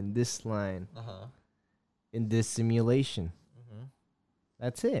reality, in this line, Uh-huh. in this simulation. Mm-hmm.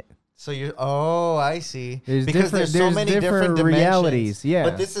 That's it. So you're. Oh, I see. There's because different- there's so there's many different different dimensions. realities, yeah.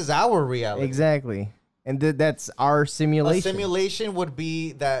 But this is our reality. Exactly. And that's our A simulation. simulation would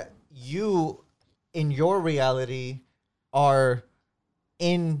be that you, in your reality, are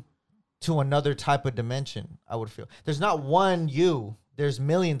into another type of dimension. I would feel there's not one you. There's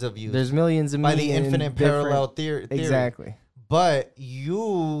millions of you. There's millions and by the millions infinite different- parallel theory. Exactly. But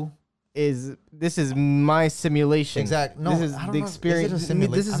you. This is my simulation. Exactly. No, this is I don't the know. Is it a experience.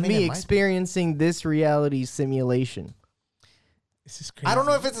 simulation? This is I mean, me it might be. experiencing this reality simulation. This is crazy. I don't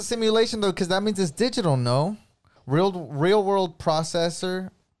know if it's a simulation though, because that means it's digital. No, real world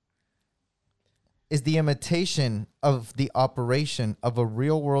processor is the imitation of the operation of a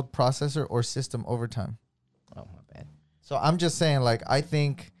real world processor or system over time. Oh my bad. So I'm just saying, like, I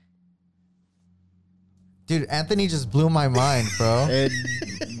think, dude, Anthony just blew my mind, bro.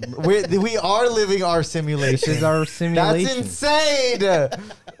 we are living our simulation. This is our That's simulation. insane.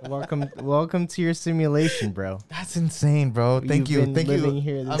 Welcome to your simulation, bro. That's insane, bro. Thank You've you. been Thank living you.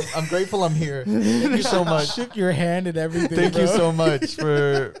 here this- I'm grateful I'm here. Thank you so much. Shook your hand and everything. Thank you bro. so much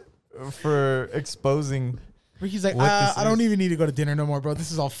for exposing. Ricky's like, what this I don't is. even need to go to dinner no more, bro.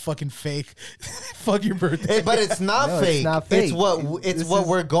 This is all fucking fake. Fuck your birthday. Hey, but it's not No, it's fake. not fake. It's what This is-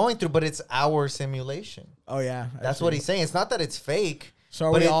 we're going through, but it's our simulation. Oh yeah, That's what he's saying. It's not that it's fake. So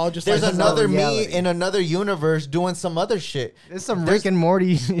are but we all just there's like, another me reality. in another universe doing some other shit. There's some There's- Rick and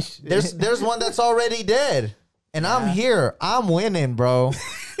Morty. There's one that's already dead, and I'm here. I'm winning, bro.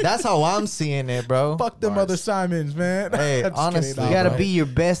 That's how I'm seeing it, bro. Fuck them other Simons, man. Hey, I'm just honestly, kidding, You nah, gotta bro. be your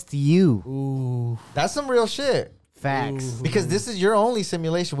best you. Ooh. That's some real shit. Facts. Because this is your only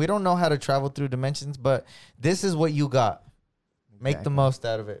simulation. We don't know how to travel through dimensions, but this is what you got. Make the Exactly. most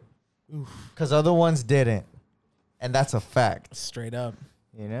out of it. Because other ones didn't. And that's a fact. Straight up.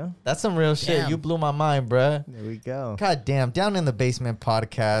 You know? That's some real shit. Damn. You blew my mind, bruh. There we go. God damn. Down in the Basement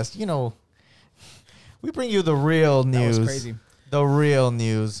podcast, you know, we bring you the real That news. was crazy. The real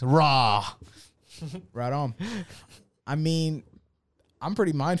news. Raw. Right on. I mean, I'm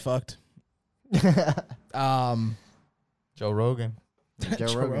pretty mind fucked. Joe Rogan.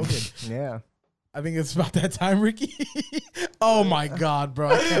 Joe Rogan. Yeah. I think it's about that time, Ricky. Oh my god, bro!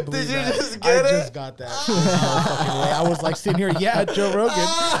 I can't believe Did you that. just get I it? just got that. No fucking way. I was like sitting here, yeah, Joe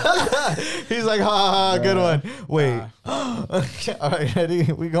Rogan. He's like, ha ha, good one. Wait. Nah. Okay, all right,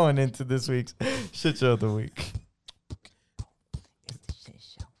 ready? We going into this week's shit show of the week.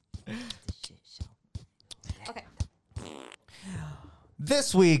 Okay.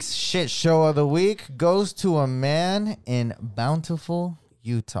 This week's shit show of the week goes to a man in Bountiful,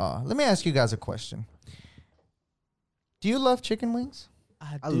 Utah. Let me ask you guys a question. Do you love chicken wings?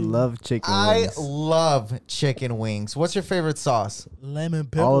 I love chicken I wings. love chicken wings. What's your favorite sauce? lemon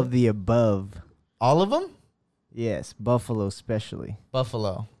pepper. All of the above. All of them? Yes, buffalo especially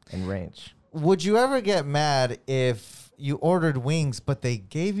Buffalo. and ranch. Would you ever get mad if you ordered wings but they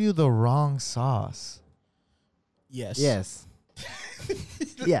gave you the wrong sauce? Yes. Yes.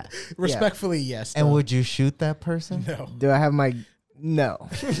 Yeah. Respectfully, yes. And though. would you shoot that person? no? Do I have my no.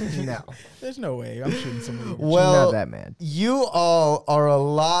 No. There's no way I'm shooting somebody. Well, Not that mad. you all are a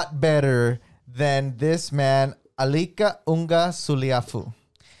lot better than this man, Alika Unga Suliafu,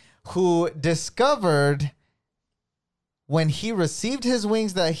 who discovered when he received his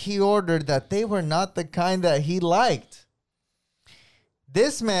wings that he ordered that they were not the kind that he liked.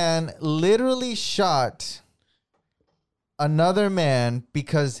 This man literally shot another man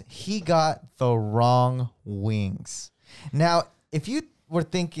because he got the wrong wings. Now, if you were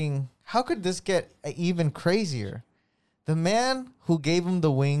thinking, how could this get even crazier? The man who gave him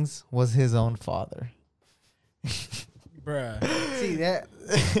the wings was his own father. Bruh. See that?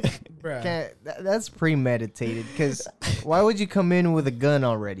 Bruh. That's premeditated. Because why would you come in with a gun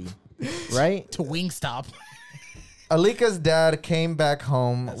already, right? To Wingstop. Alika's dad came back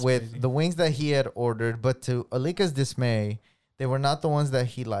home That's with crazy. the wings that he had ordered, but to Alika's dismay, they were not the ones that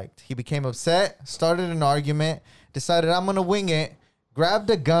he liked. He became upset, started an argument, decided I'm going to wing it, grabbed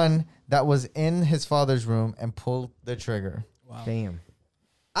a gun that was in his father's room and pulled the trigger. Wow. Damn.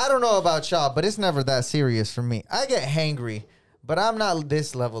 I don't know about y'all, but it's never that serious for me. I get hangry, but I'm not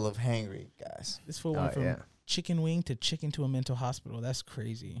this level of hangry, guys. This fool went from yeah. chicken wing to chicken to a mental hospital. That's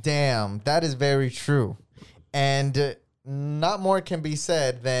crazy. Damn, that is very true. And not more can be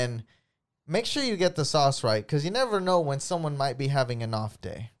said than make sure you get the sauce right, because you never know when someone might be having an off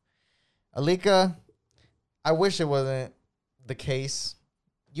day. Alika, I wish it wasn't the case.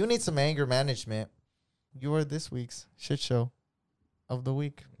 You need some anger management. You are this week's shit show of the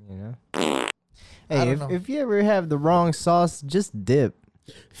week. You know? I Hey, don't know. if you ever have the wrong sauce, just dip.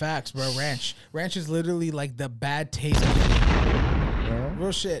 Facts, bro. Ranch. Ranch is literally like the bad taste. Yeah?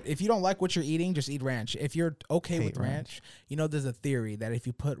 Real shit. If you don't like what you're eating, just eat ranch. If you're okay Hate with ranch, you know, there's a theory that if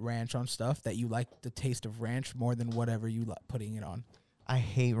you put ranch on stuff, that you like the taste of ranch more than whatever you like putting it on. I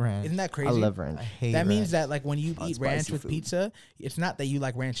hate ranch. Isn't that crazy? I love ranch. I hate That ranch. means that like when you On eat ranch spicy with food. pizza, it's not that you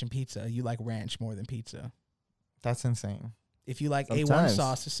like ranch and pizza. You like ranch more than pizza. That's insane. If you like Sometimes. A1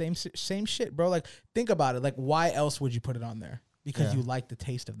 sauce, the same shit, bro. Like think about it. Like why else would you put it on there? Because Yeah. you like the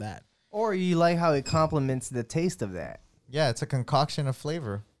taste of that. Or you like how it complements the taste of that. Yeah, it's a concoction of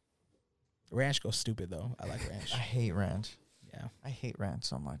flavor. Ranch goes stupid though. I like ranch. I hate ranch. Yeah. I hate ranch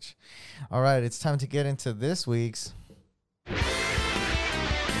so much. All right, it's time to get into this week's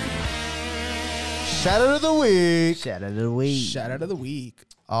shout out of the week. Shout out of the week. Shout out of the week.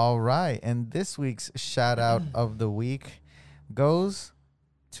 All right, and this week's shout out of the week goes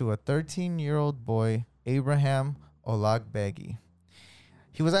to a 13-year-old boy, Abraham Olagbegi.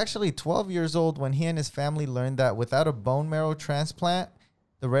 He was actually 12 years old when he and his family learned that without a bone marrow transplant,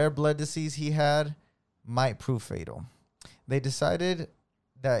 the rare blood disease he had might prove fatal. They decided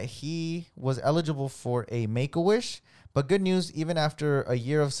that he was eligible for a Make-A-Wish, but good news, even after a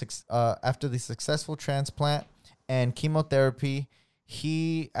year of after the successful transplant and chemotherapy,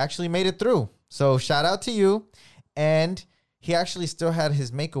 he actually made it through. So shout out to you. And he actually still had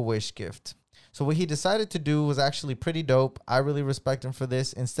his Make-A-Wish gift. So what he decided to do was actually pretty dope. I really respect him for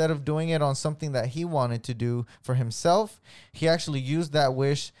this. Instead of doing it on something that he wanted to do for himself, he actually used that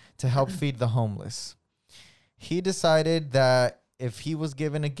wish to help feed the homeless. He decided that if he was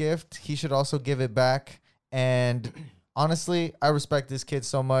given a gift, he should also give it back. And honestly, I respect this kid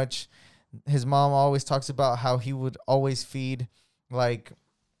so much. His mom always talks about how he would always feed, like,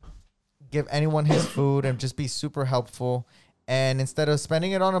 give anyone his food and just be super helpful. And instead of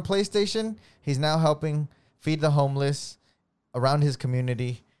spending it on a PlayStation, he's now helping feed the homeless around his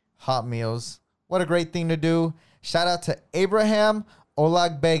community, hot meals. What a great thing to do. Shout out to Abraham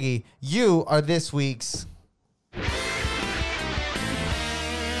Olagbegi. You are this week's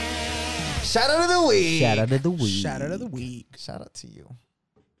shout out of the week. Shout out of the week. Shout out of the week. Shout out to you.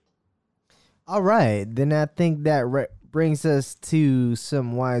 All right, then I think that brings us to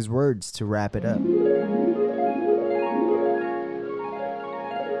some wise words to wrap it up.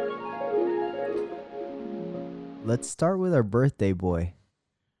 Let's start with our birthday boy.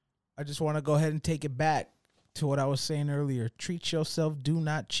 I just want to go ahead and take it back to what I was saying earlier. Treat yourself. Do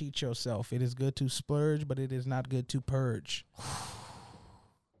not cheat yourself. It is good to splurge, but it is not good to purge.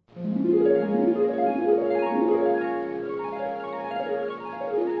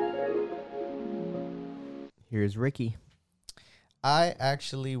 Here's Ricky. I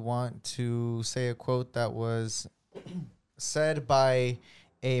actually want to say a quote that was said by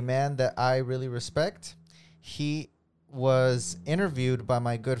a man that I really respect. He was interviewed by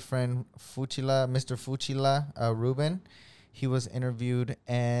my good friend Fuchila, Mr. Fuchila Ruben. He was interviewed,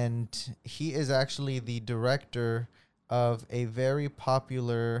 and he is actually the director of a very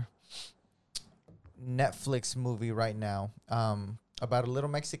popular Netflix movie right now about a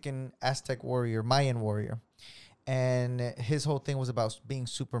little Mexican Aztec warrior, Mayan warrior. And his whole thing was about being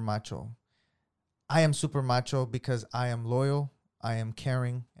super macho. I am super macho because I am loyal, I am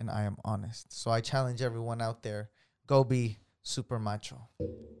caring, and I am honest. So I challenge everyone out there, go be super macho.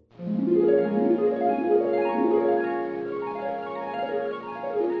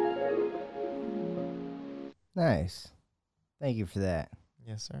 Nice. Thank you for that.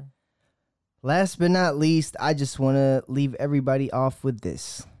 Yes, sir. Last but not least, I just want to leave everybody off with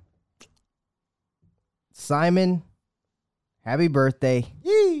this. Simon, happy birthday.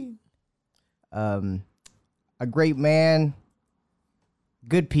 Yee! A great man,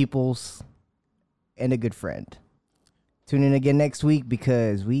 good peoples, and a good friend. Tune in again next week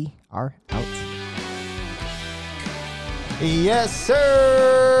because we are out. Yes,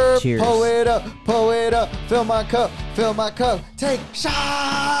 sir. Cheers. Pull it up, fill my cup, take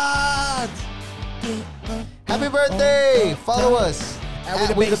shots. Happy birthday. Follow us At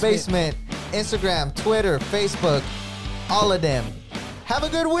at We The Basement, Instagram, Twitter, Facebook, all of them. Have a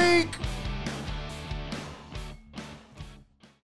good week.